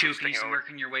down. 2 beats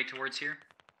working your way towards here.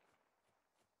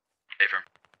 Affirm.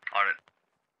 On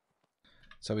it.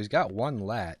 So he's got 1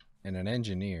 lat and an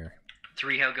engineer.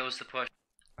 3, how goes the push?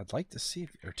 I'd like to see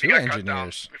if, or 2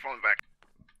 engineers. We're falling back.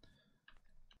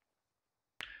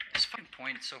 This fucking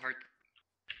point is so hard.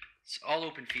 It's all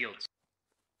open fields.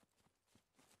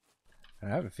 I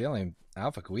have a feeling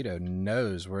Alpha Guido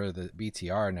knows where the BT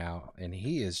are now, and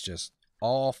he is just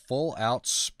all full out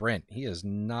sprint. He is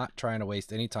not trying to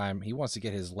waste any time. He wants to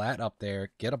get his lat up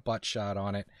there, get a butt shot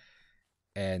on it,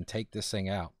 and take this thing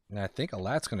out. And I think a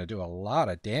lat's going to do a lot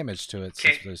of damage to it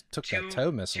since they took that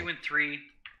tow missile. 2 and 3.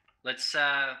 Let's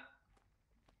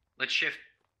shift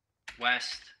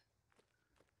west.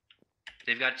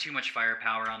 They've got too much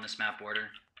firepower on this map border.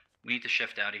 We need to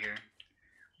shift out of here.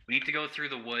 We need to go through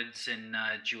the woods in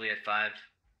Juliet 5.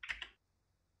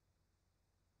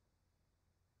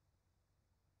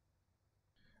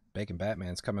 Bacon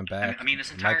Batman's coming back. I mean,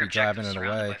 this Might entire be objective driving is it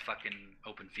surrounded away. by fucking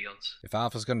open fields. If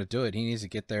Alpha's going to do it, he needs to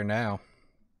get there now.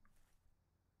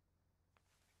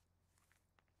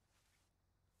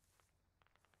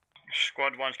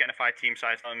 Squad 1's getting a 5 team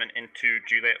size element into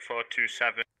Juliet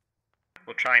 427.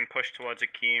 We'll try and push towards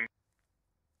Akeem.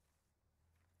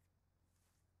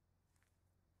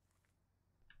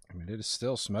 I mean, it is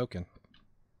still smoking.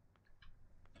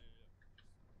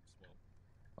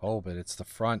 Oh, but it's the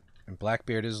front, and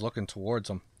Blackbeard is looking towards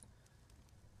them.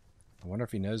 I wonder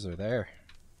if he knows they're there.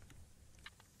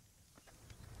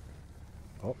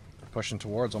 Oh, they're pushing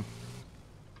towards them.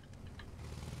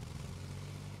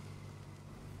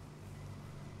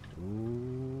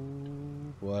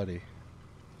 Ooh, buddy.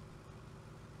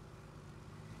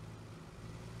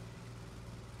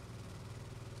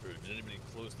 If there's anybody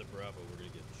close to Bravo, we're gonna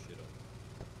get the shit up.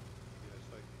 Yeah,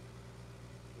 it's like,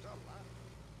 was that loud?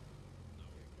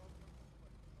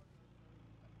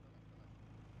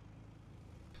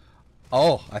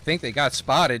 Oh, I think they got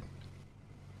spotted.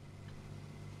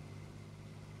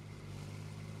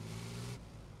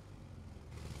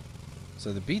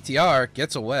 So the BTR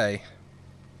gets away.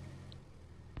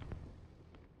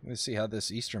 Let's see how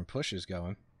this eastern push is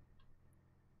going.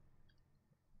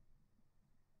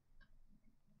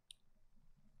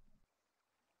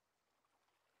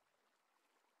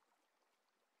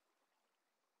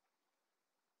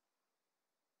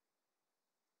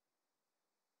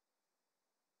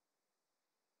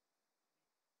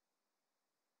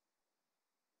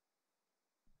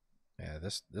 Yeah,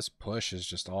 this push is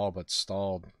just all but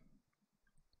stalled.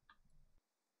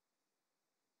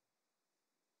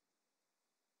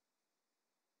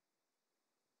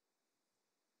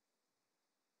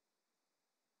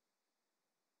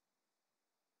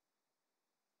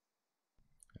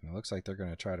 And it looks like they're going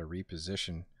to try to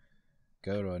reposition,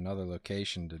 go to another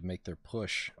location to make their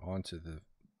push onto the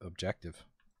objective.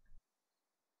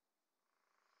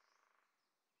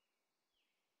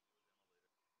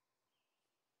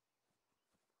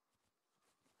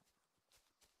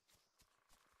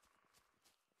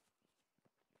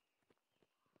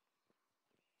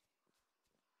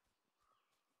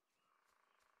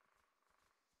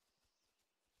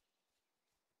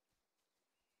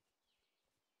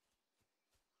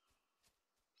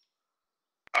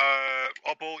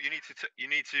 Oddball, you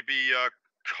need to be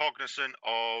cognizant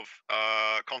of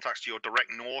contacts to your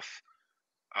direct north,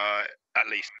 at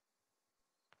least.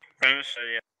 So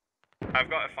yeah, I've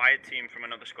got a fire team from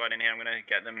another squad in here. I'm gonna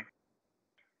get them.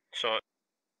 So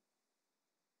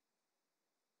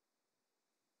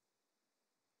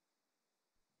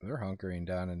They're hunkering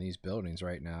down in these buildings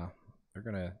right now. They're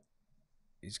gonna.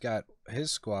 He's got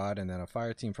his squad and then a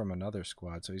fire team from another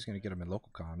squad, so he's gonna get them in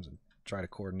local comms and try to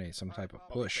coordinate some type of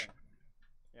push.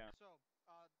 Yeah. So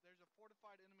there's a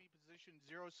fortified enemy position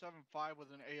 075 with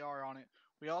an AR on it.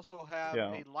 We also have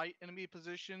a light enemy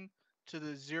position to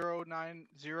the 090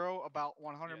 about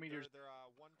 100 meters.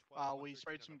 We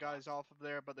sprayed some guys off of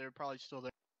there, but they're probably still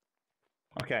there.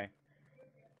 okay.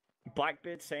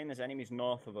 Blackbeard's saying there's enemies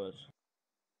north of us.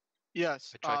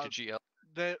 Yes. I tried to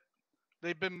GL.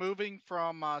 They've been moving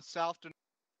from south to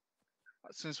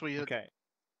since we hit. Okay.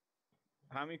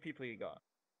 How many people you got?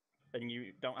 And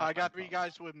you don't have I got 3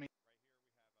 guys with me.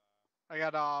 I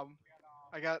got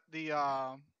the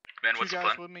Man, 2 what's the guys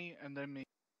plan? with me and then me.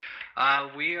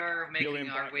 We are making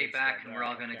our way back, and we're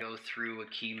all gonna go through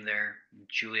Akeem there,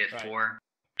 Juliet 4.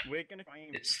 We're gonna try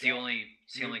and It's the only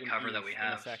cover that we in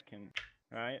have. a second.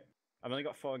 Right? I've only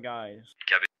got 4 guys.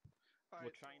 Kevin.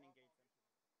 We'll try and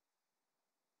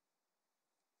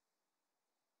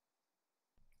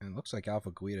And it looks like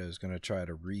Alpha Guido is going to try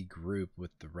to regroup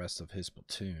with the rest of his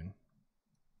platoon.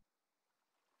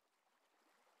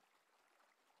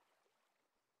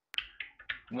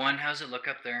 One, how's it look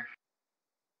up there?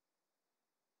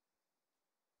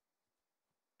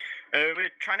 We're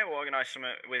trying to organise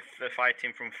something with the fight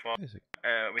team from far.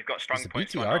 We've got strong Is the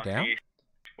points BTR on down? northeast.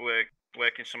 We're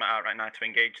working something out right now to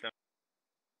engage them.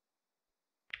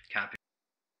 Copy.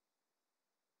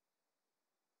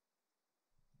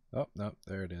 Oh, no,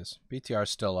 there it is. BTR's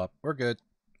still up. We're good.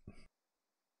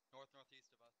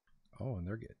 Northeast of us. Oh,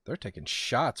 and they're taking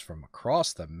shots from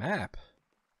across the map.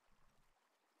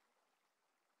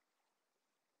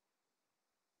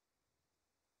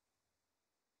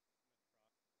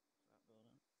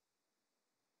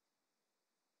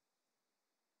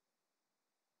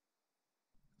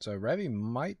 So Revy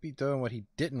might be doing what he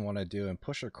didn't want to do and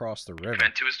push across the river.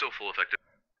 Command 2 is still full effective.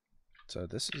 So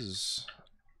this is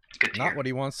Good to not hear. what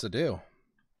he wants to do.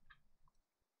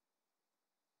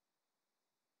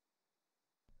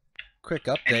 Quick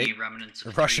Any update. remnants The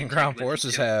of Russian three ground take with you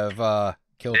forces too? have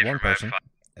killed Dave, one from Map person, 5.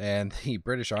 and the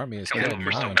British Army has Yeah, killed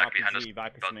we're still 9. back behind us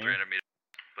about 300 meters.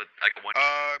 But I got one.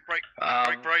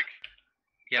 Break.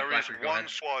 Yeah, There is Blackbird, go one ahead.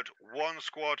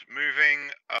 squad moving.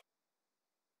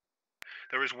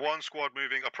 There is one squad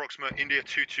moving approximate India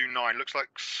 229. Looks like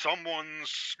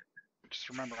someone's Just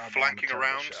remember, I'm flanking on the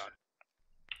turbo around. shot.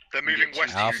 They're moving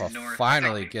west. Alpha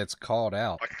finally gets called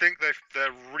out. I think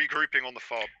they're regrouping on the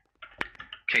fob.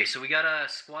 Okay, so we got a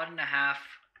squad and a half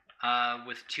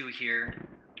with 2 here.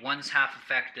 One's half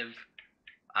effective.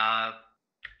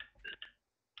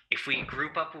 If we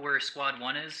group up where squad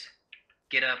 1 is,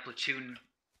 get a platoon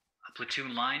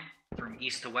line from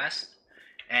east to west,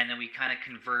 and then we kind of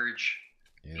converge.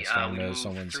 Yeah, someone we knows move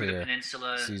someone's through the here.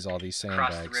 peninsula, Sees all these across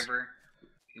the sandbags. river.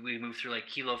 We move through like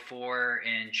Kilo 4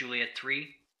 and Juliet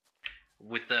 3.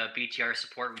 With the BTR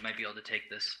support, we might be able to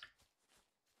take this.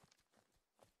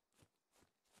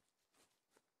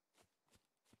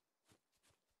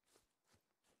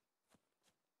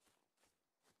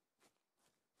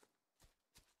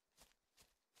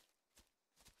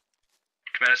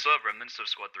 Command, I still have remnants of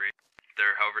Squad 3.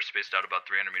 They're, however, spaced out about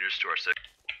 300 meters to our 6.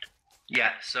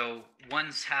 Yeah, so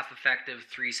 1's half effective,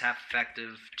 3's half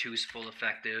effective, 2's full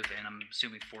effective, and I'm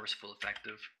assuming 4's full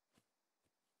effective.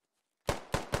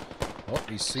 Oh,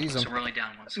 he sees him. So we're only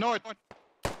down 1. North.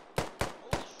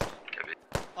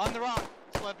 On the rock,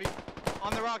 Slevy.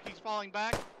 On the rock, he's falling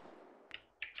back.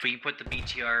 If we can put the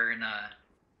BTR in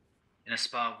a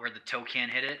spot where the tow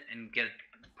can't hit it and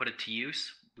put it to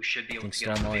use, we should be I able think to get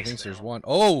on Storm the only base thinks of the there's hill. one.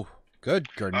 Oh, good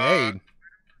grenade.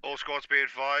 All squads be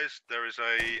advised, there is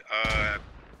a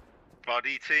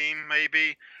buddy team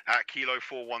maybe at Kilo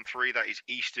 413 that is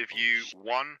east of you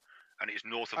 1 and it is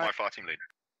north of my fire team lead.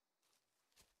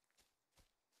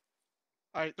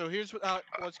 Alright, so here's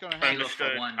what's going to happen.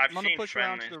 Understood. I'm I've going to seen push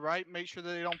around to friendlies. the right, make sure that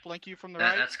they don't flank you from the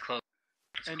right. That's close.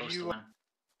 That's And close you, to 1.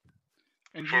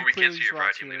 And Before you we clear can't see these your fire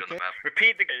rocks team here, lead on the okay? map.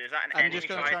 Repeat the is that an I'm enemy just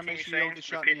gonna fire try and team make sure you don't get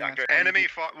shot in Repeat the that. ass. Go. Buddy. Enemy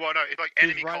fire. Well, no, it's like He's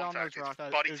enemy right on contact. those rocks.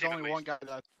 It's buddy There's team only at one least. guy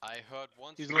that. I heard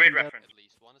one. He's Great looking dead. reference. At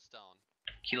least one is down.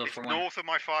 Kilo It's 4-1. north of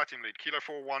my fire team lead. Kilo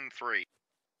 413.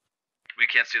 We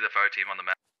can't see the fire team on the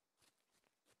map.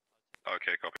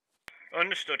 Okay, copy.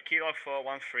 Understood. Kilo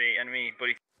 413. Enemy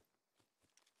buddy.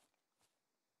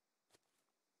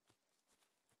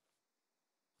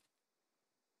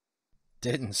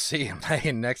 Didn't see him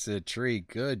laying next to the tree.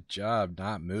 Good job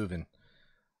not moving.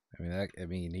 I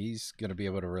mean, he's going to be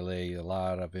able to relay a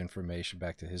lot of information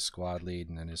back to his squad lead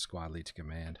and then his squad lead to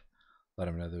command. Let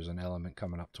him know there's an element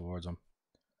coming up towards him.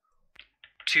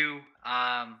 2,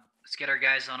 let's get our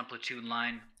guys on a platoon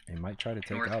line. He might try to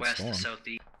take out Northwest Storm. to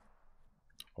southeast.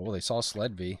 Oh, they saw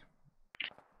Sled V.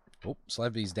 Oh,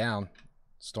 Sled V's down.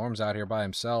 Storm's out here by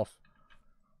himself.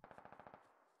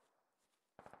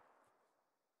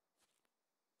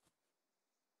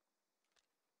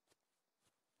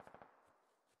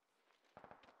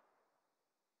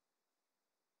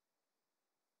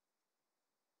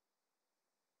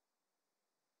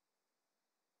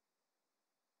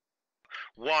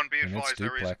 One, be And it's advised,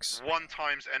 there is duplex. 1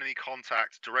 times enemy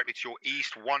contact directly to your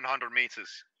east 100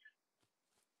 meters.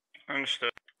 Understood.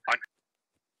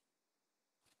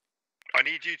 I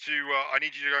need you to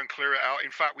go and clear it out.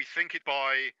 In fact, we think it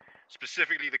by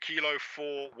specifically the Kilo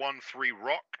 413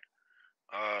 rock.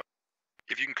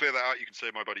 If you can clear that out, you can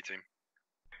save my buddy team.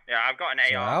 Yeah, I've got an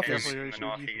So AR Alpha's in the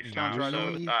northeast sounds now, right so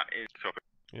on me. that is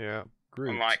Yeah.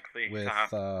 Grouped unlikely with to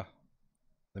happen.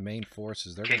 the main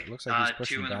forces. They're Okay, gonna, looks like he's 2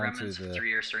 pushing and the down to remnants of the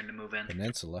 3 are starting to move in.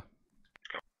 peninsula.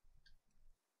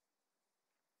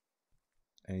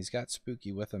 And he's got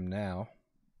Spooky with him now.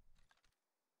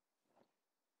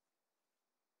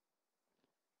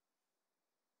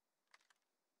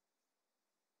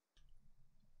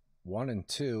 1 and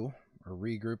 2 are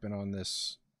regrouping on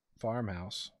this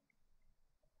farmhouse.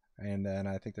 And then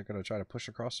I think they're going to try to push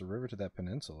across the river to that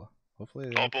peninsula. Hopefully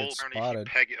they don't get spotted.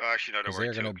 Actually, no, don't Because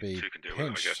worry. they're going to be two can deal with it, I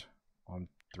guess. pinched on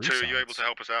 3 Two, sides. are you able to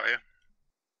help us out here?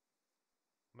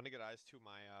 I'm gonna get eyes to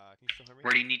my. Can you still hear me?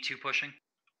 Where do you need 2 pushing?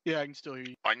 Yeah, I can still hear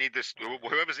you. I need this.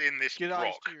 Whoever's in this Get eyes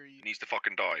rock to your east. needs to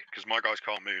fucking die because my guys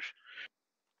can't move.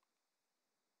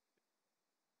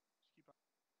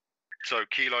 So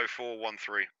Kilo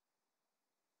 413.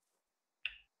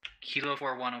 Kilo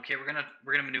 41. Okay, we're gonna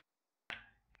maneuver.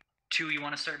 2, you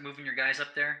want to start moving your guys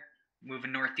up there?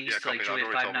 Moving northeast to like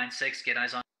Juliet 596. Get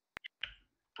eyes on.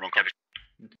 Wrong copy.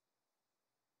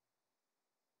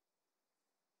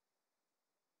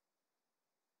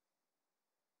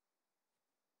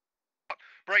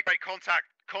 Break,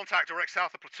 contact direct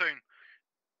south of platoon.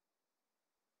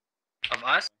 Of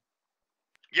us?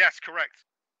 Yes, correct.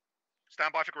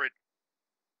 Stand by for grid.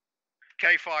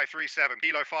 K537,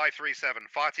 Kilo 537,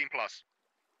 fire team plus.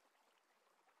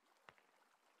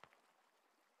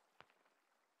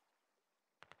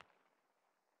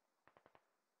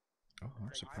 Oh,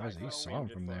 I'm surprised he saw him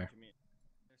from there.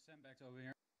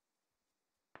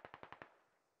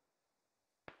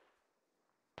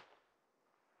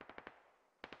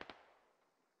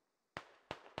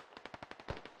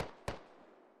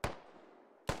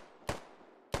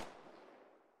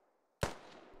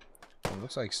 It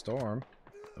looks like Storm.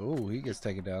 Oh, he gets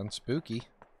taken down. Spooky.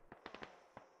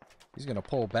 He's gonna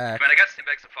pull back. Man, I got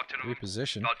sandbags and fucked in them.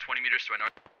 Reposition. About 20 meters to my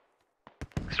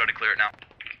north. Starting to clear it now.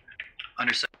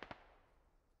 Understood.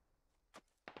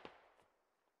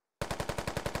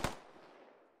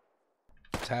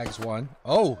 Tags 1.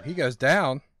 Oh, he goes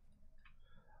down.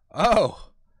 Oh,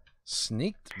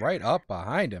 sneaked right up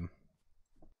behind him.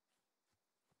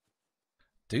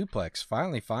 Duplex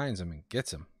finally finds him and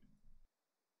gets him.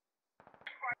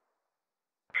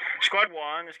 Squad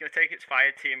 1 is going to take its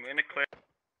fire team. We're going to clear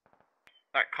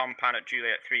that compound at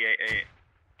Juliet 388.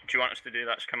 Do you want us to do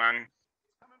that as command?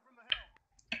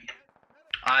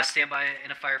 Stand by in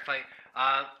a firefight.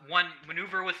 1,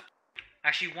 maneuver with...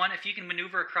 Actually, 1, if you can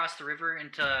maneuver across the river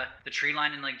into the tree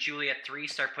line in like Juliet 3,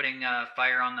 start putting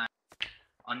fire on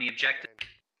the objective.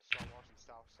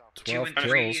 2 and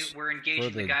 3, we're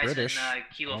engaging the guys British, in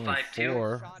Kilo only 5-2.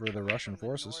 4 for the Russian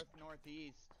forces.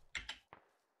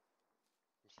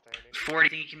 4, do you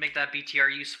think you can make that BTR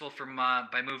useful from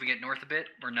by moving it north a bit,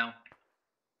 or no?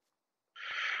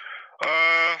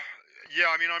 Yeah,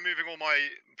 I mean, I'm moving all my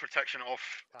protection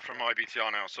off from my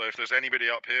BTR now, so if there's anybody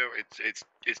up here, it's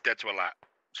dead to a lat.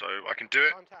 So I can do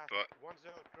it, but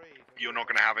you're not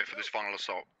going to have it for this final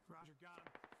assault.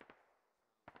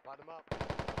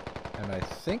 And I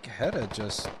think Hedda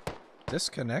just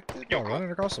disconnected while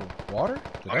running across the water.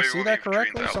 Did I see that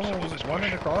correctly? Someone was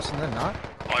running across and then not?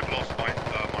 I've lost my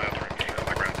other infantry,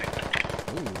 my ground team.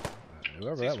 Ooh,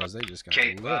 whoever that was, they just got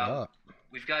lit up.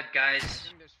 We've got guys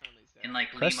in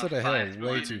like Crested Lima a hill 5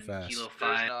 way too fast. Kilo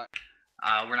 5.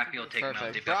 We're not gonna be able to take them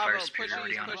out. They've got fire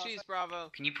superiority on them. Bravo.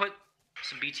 Can you put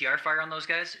some BTR fire on those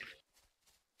guys?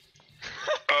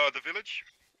 The village?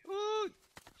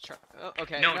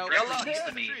 Okay. No, directly east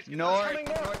of me.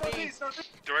 Northeast.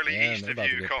 Directly Man, east they're of about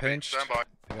to you, get copy. pinched. Stand by.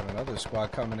 They got another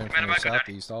squad coming in from the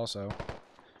southeast also.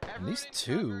 And these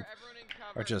two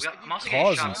are just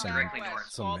causing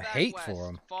some hate for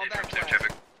them. Fall back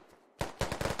west.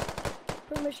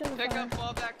 Permission Pick up,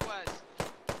 fall back west.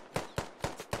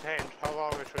 Change. How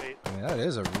long retreat? I mean, that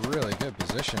is a really good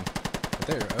position. But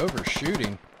they're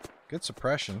overshooting. Good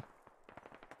suppression.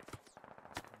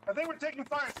 I think we're taking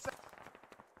fire.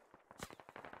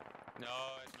 No.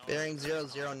 Bearing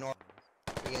 00 north.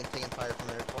 We're getting taken fire from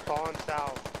there. We're falling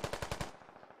south.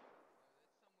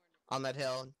 On that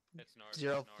hill. It's north.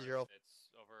 Zero. It's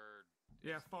over.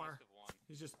 Yeah, far.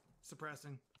 He's just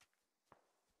suppressing.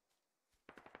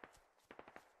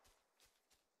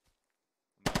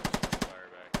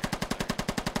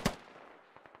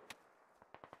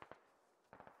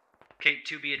 Okay,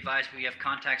 to be advised, we have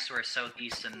contacts to our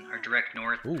southeast and our direct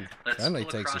north. Ooh, Let's Henley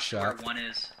pull takes a across to shot. where 1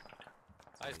 is.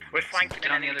 We're flanking Get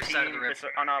on the other side of the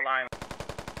river. on our line.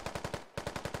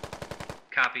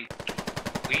 Copy.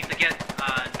 We need to get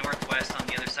northwest on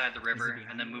the other side of the river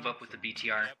and then move up with the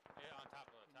BTR.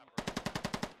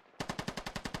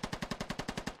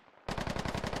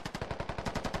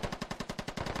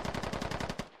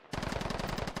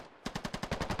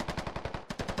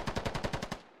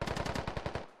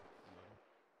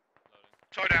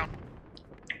 Toe down.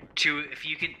 2, if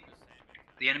you can...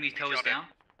 The enemy toe is down?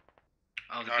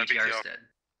 Oh, the No, BTR is BTR. dead.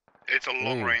 It's a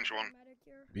long range one.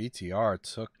 BTR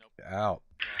took out.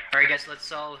 Alright guys,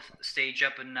 let's all stage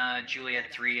up in Juliet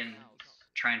 3 and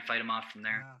try and fight them off from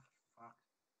there.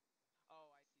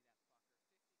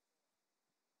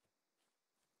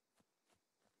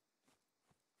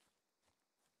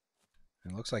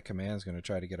 Looks like Command's going to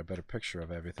try to get a better picture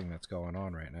of everything that's going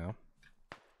on right now.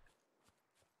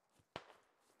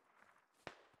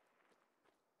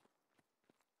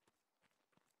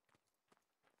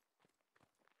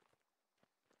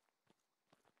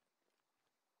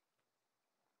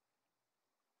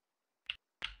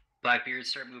 Blackbeard,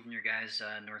 start moving your guys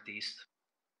northeast.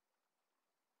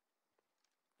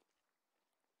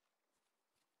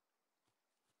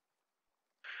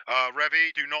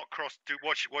 Revy, do not cross.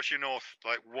 Watch your north.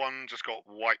 Like one just got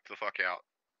wiped the fuck out.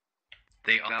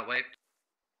 They all got wiped.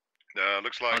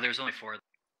 Looks like. Oh, there's only 4.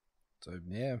 So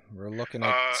yeah, we're looking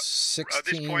at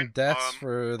 16 point, deaths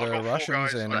for the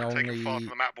Russians and that only taken far from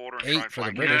the map border and 8 try and for the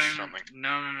find British. something.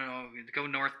 No. Go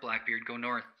north, Blackbeard. Go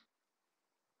north.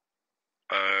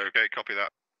 Okay, copy that.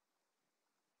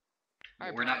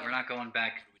 Right, we're not going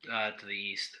back to the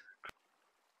east.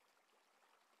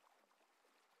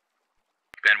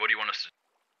 Ben, what do you want us to?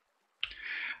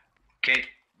 Okay,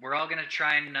 we're all gonna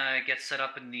try and get set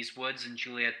up in these woods in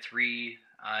Juliet 3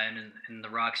 and in the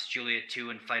rocks Juliet 2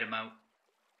 and fight them out.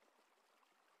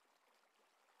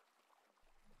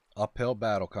 Uphill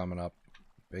battle coming up,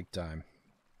 big time.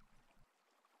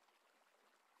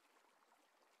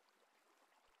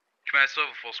 Command, I still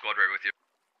have a full squad right with you.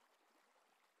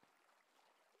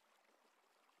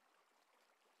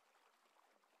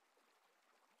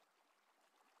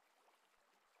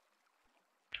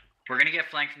 We're gonna get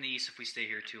flanked from the east if we stay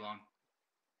here too long.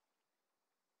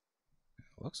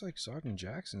 Looks like Sergeant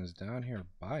Jackson is down here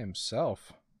by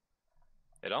himself.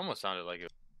 It almost sounded like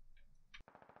it.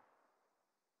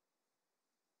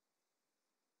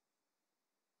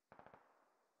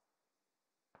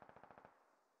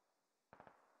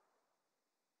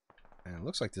 And it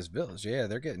looks like this village, yeah,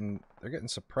 they're getting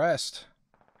suppressed.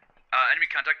 Enemy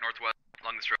contact northwest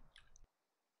along this road.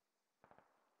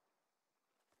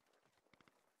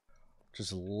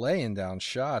 Just laying down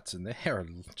shots, and they are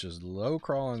just low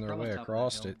crawling their way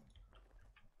across it.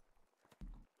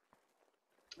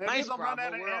 Nice,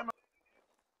 Bravo.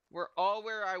 We're all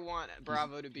where I want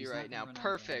Bravo to be right now.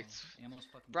 Perfect.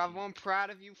 Bravo, I'm proud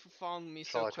of you for following me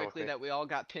so quickly that we all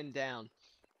got pinned down.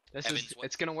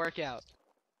 It's gonna work out.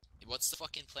 What's the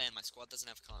fucking plan? My squad doesn't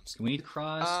have comms. We need to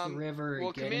cross the river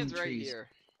and get in Command's right trees. here.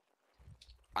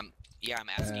 I'm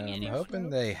asking I'm any. hoping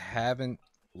they haven't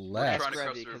left.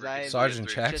 Ready, Sergeant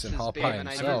Jackson all by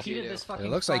himself. This It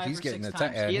looks like he's getting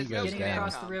attacked, and he goes getting down.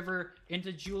 across the river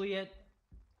into Juliet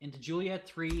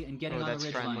 3 and getting on the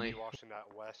ridge line. Watching that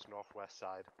northwest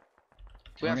side.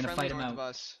 We're gonna fight them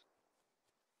out.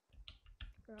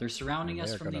 They're surrounding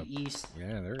us from the east.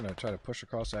 Yeah, they're gonna try to push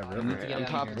across that We river need to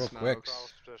get out of real here. quick.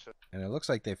 And it looks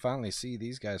like they finally see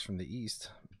these guys from the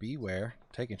east. Beware,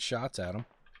 taking shots at them.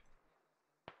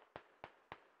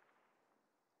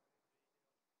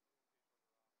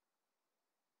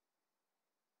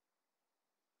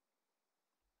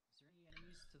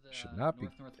 Should not be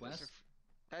northwest.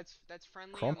 That's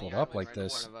friendly. crumpled up like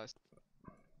this.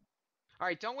 All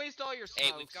right, don't waste all your smokes.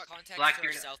 Hey, we've got contact to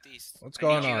our southeast. What's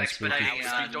going on, Spooky?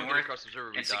 Don't get across the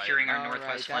river, and securing our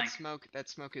northwest flank. That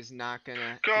smoke is not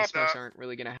gonna. These smokes aren't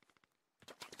really gonna.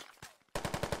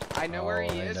 I know where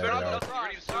he is.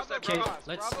 Okay,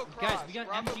 let's guys. We got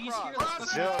MGs here.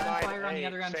 Let's fucking return fire on the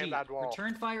other MG.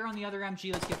 Return fire on the other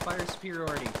MG. Let's get fire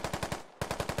superiority.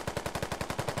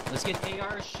 Let's get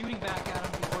ARs shooting back at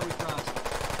them before we cross.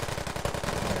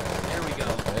 There we go.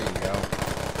 There you go.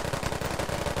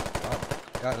 Oh,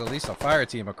 got at least a fire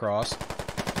team across.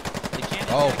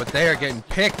 Oh, but they are getting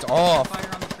picked off.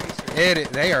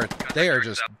 They are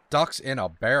just ducks in a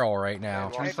barrel right now.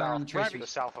 Turn fire on the Right to tracers. the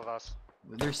south of us.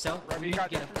 They're south. We need to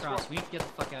get across. We need to get the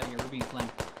fuck out of here. We're being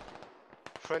flanked.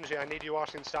 Fringy, I need you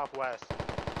watching southwest.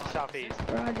 Southeast.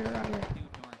 Roger.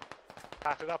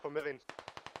 Pass it up, I'm moving.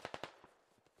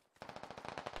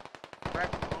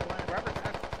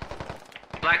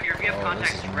 Blackbeard, we have Oh,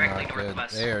 contacts this is directly not good.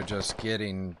 northwest. They are just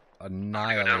getting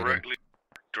annihilated.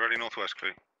 Directly northwest,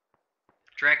 clear.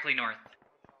 Directly north.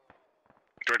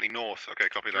 Directly north. Okay,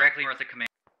 copy that. Directly north of command.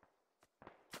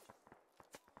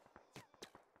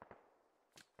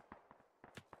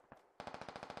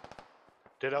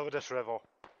 Get over this river.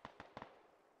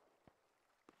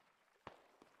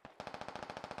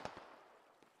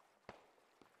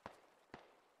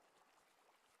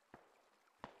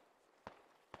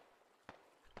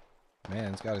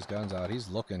 Man, he's got his guns out. He's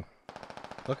looking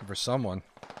for someone.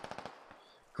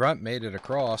 Grunt made it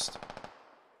across.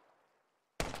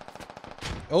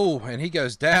 Oh, and he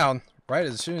goes down right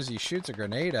as soon as he shoots a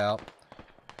grenade out.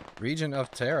 Region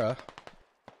of Terra.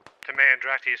 Command,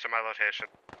 direct east of my location.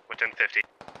 Within 50.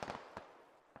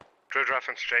 Grid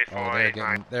reference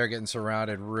Oh, they're getting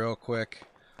surrounded real quick.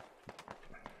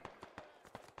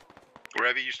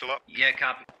 Revy, you still up? Yeah,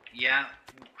 copy. Yeah.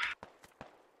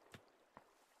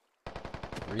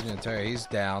 Regent Terry, he's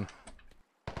down.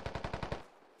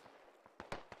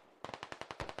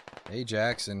 Hey,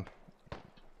 Jackson.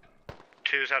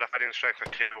 2's had a fighting strength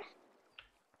of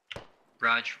 2.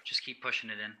 Raj, just keep pushing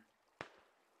it in.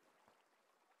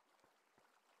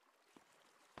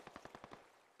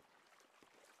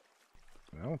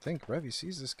 I don't think Revy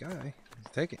sees this guy.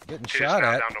 He's getting 2's shot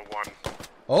now at. down to 1.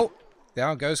 Oh,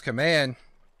 down goes command.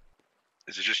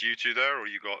 Is it just you two there, or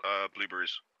you got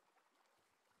blueberries?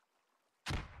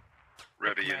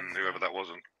 Revy and whoever that was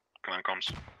in command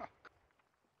comms.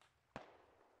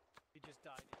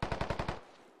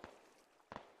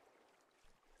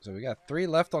 So we got 3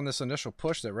 left on this initial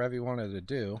push that Revy wanted to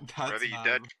do. Revy, you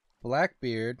dead?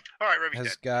 Blackbeard Revy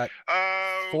has dead.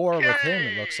 got 4 with him,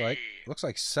 it looks like. Looks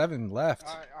like 7 left.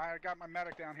 I got my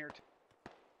medic down here too.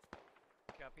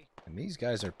 Copy. And these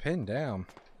guys are pinned down.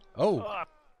 Oh,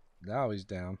 now he's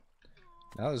down.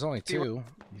 Now there's only 2.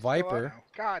 Viper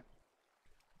God.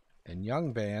 and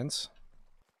Young Bands.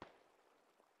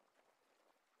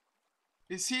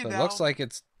 Is he So it down? looks like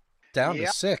it's down to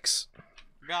Yep. 6.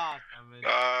 God.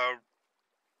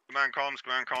 Command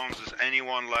comms, is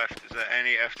anyone left? Is there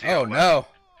any FTL Oh, left? no.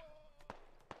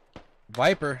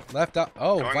 Viper left up.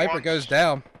 Oh, Going Viper once. goes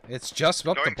down. It's just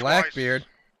up to Going Blackbeard.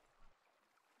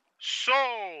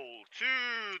 Soul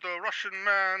to the Russian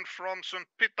man from St.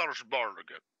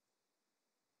 Petersburg.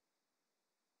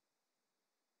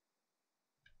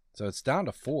 So it's down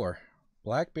to 4.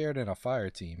 Blackbeard and a fire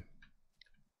team.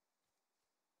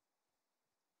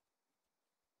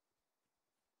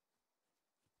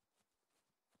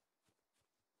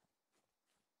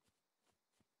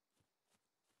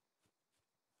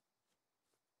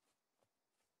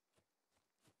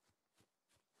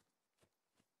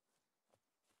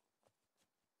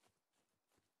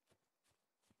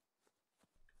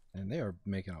 And they are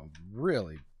making a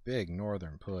really big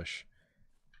northern push.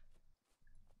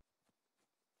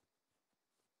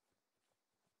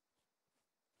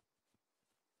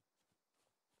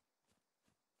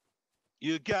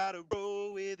 You gotta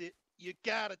roll with it. You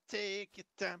gotta take your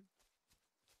time.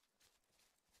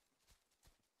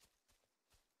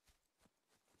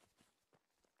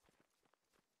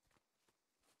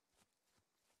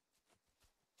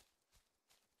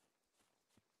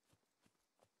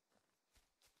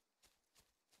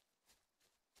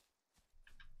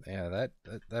 Yeah,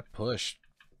 that push,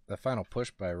 the final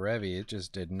push by Revy, it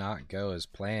just did not go as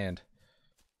planned.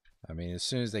 I mean, as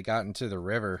soon as they got into the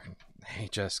river, they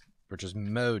just were just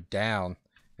mowed down,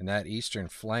 and that eastern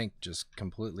flank just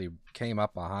completely came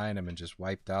up behind them and just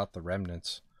wiped out the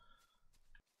remnants.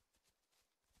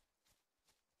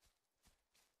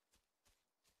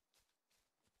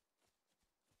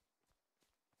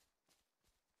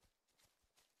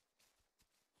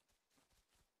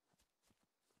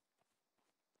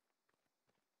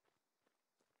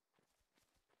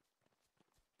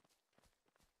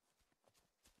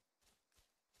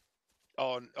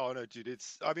 Oh no, dude!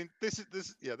 It's. I mean, this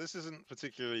isn't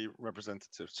particularly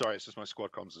representative. Sorry, it's just my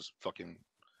squad comms is fucking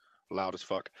loud as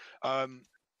fuck.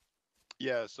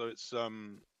 Yeah, so it's a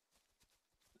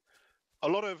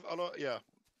lot. Yeah,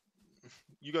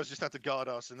 you guys just had to guard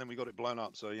us, and then we got it blown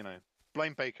up. So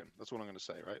blame Bacon. That's what I'm going to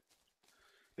say, right?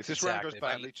 If this round goes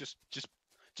badly, just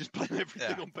blame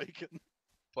everything on Bacon.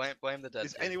 Blame the dead.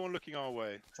 Is anyone looking our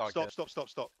way? Stop!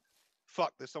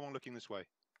 Fuck! There's someone looking this way.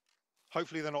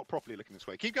 Hopefully they're not properly looking this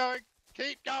way. Keep going!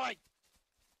 Keep going!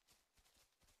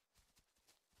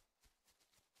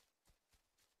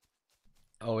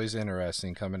 Always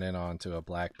interesting coming in onto a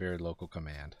Blackbeard local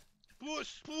command.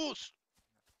 Push! The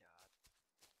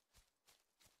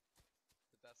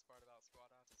best part about squad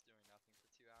ops is doing nothing for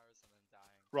 2 hours and then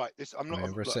dying. Right, I'm not. I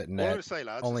mean, we're look, sitting all I'm at gonna say,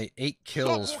 lads, only 8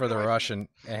 kills for the Russian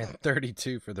and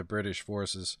 32 for the British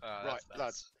forces. Right,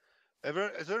 lads.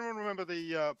 Does anyone remember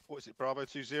the what is it, Bravo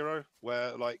 2-0,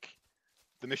 where like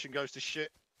the mission goes to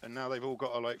shit and now they've all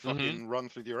got to like fucking run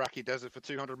through the Iraqi desert for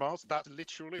 200 miles? That's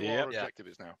literally what our objective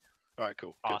is now. All right,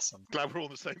 cool. Awesome. Good. Glad we're all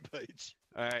on the same page.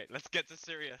 All right, let's get to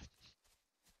Syria.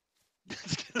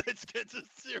 Let's get to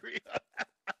Syria.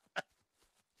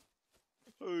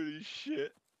 Holy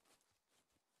shit.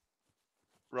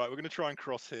 Right, we're gonna try and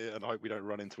cross here and I hope we don't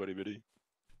run into anybody.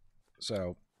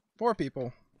 So 4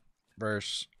 people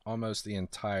versus almost the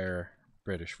entire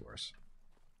British force.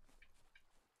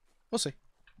 We'll see.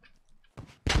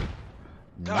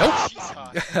 Nope.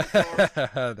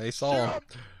 They saw him.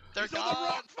 They're gone. The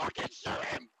rock. Fucking shoot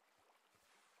him.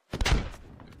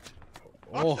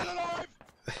 Oh. I'm still alive.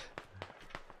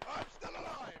 I'm still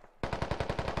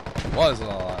alive. Was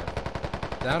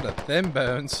alive. Down to thin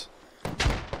bones.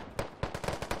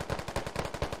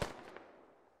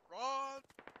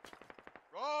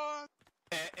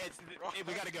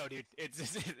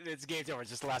 it's game's over. It's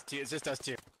just the last two. It's just us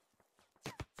two.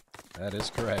 That is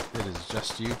correct. It is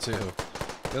just you two.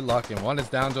 Good luck, and one is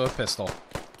down to a pistol.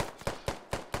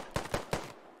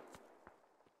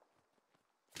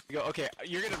 You go, okay,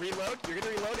 you're gonna reload,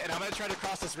 and I'm gonna try to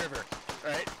cross this river.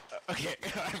 Alright? Okay,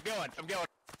 I'm going.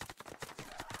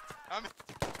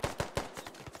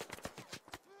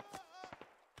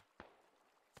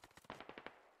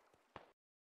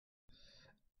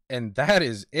 And that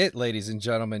is it, ladies and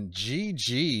gentlemen.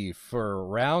 GG for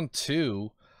round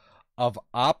 2 of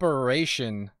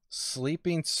Operation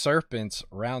Sleeping Serpents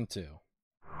round 2.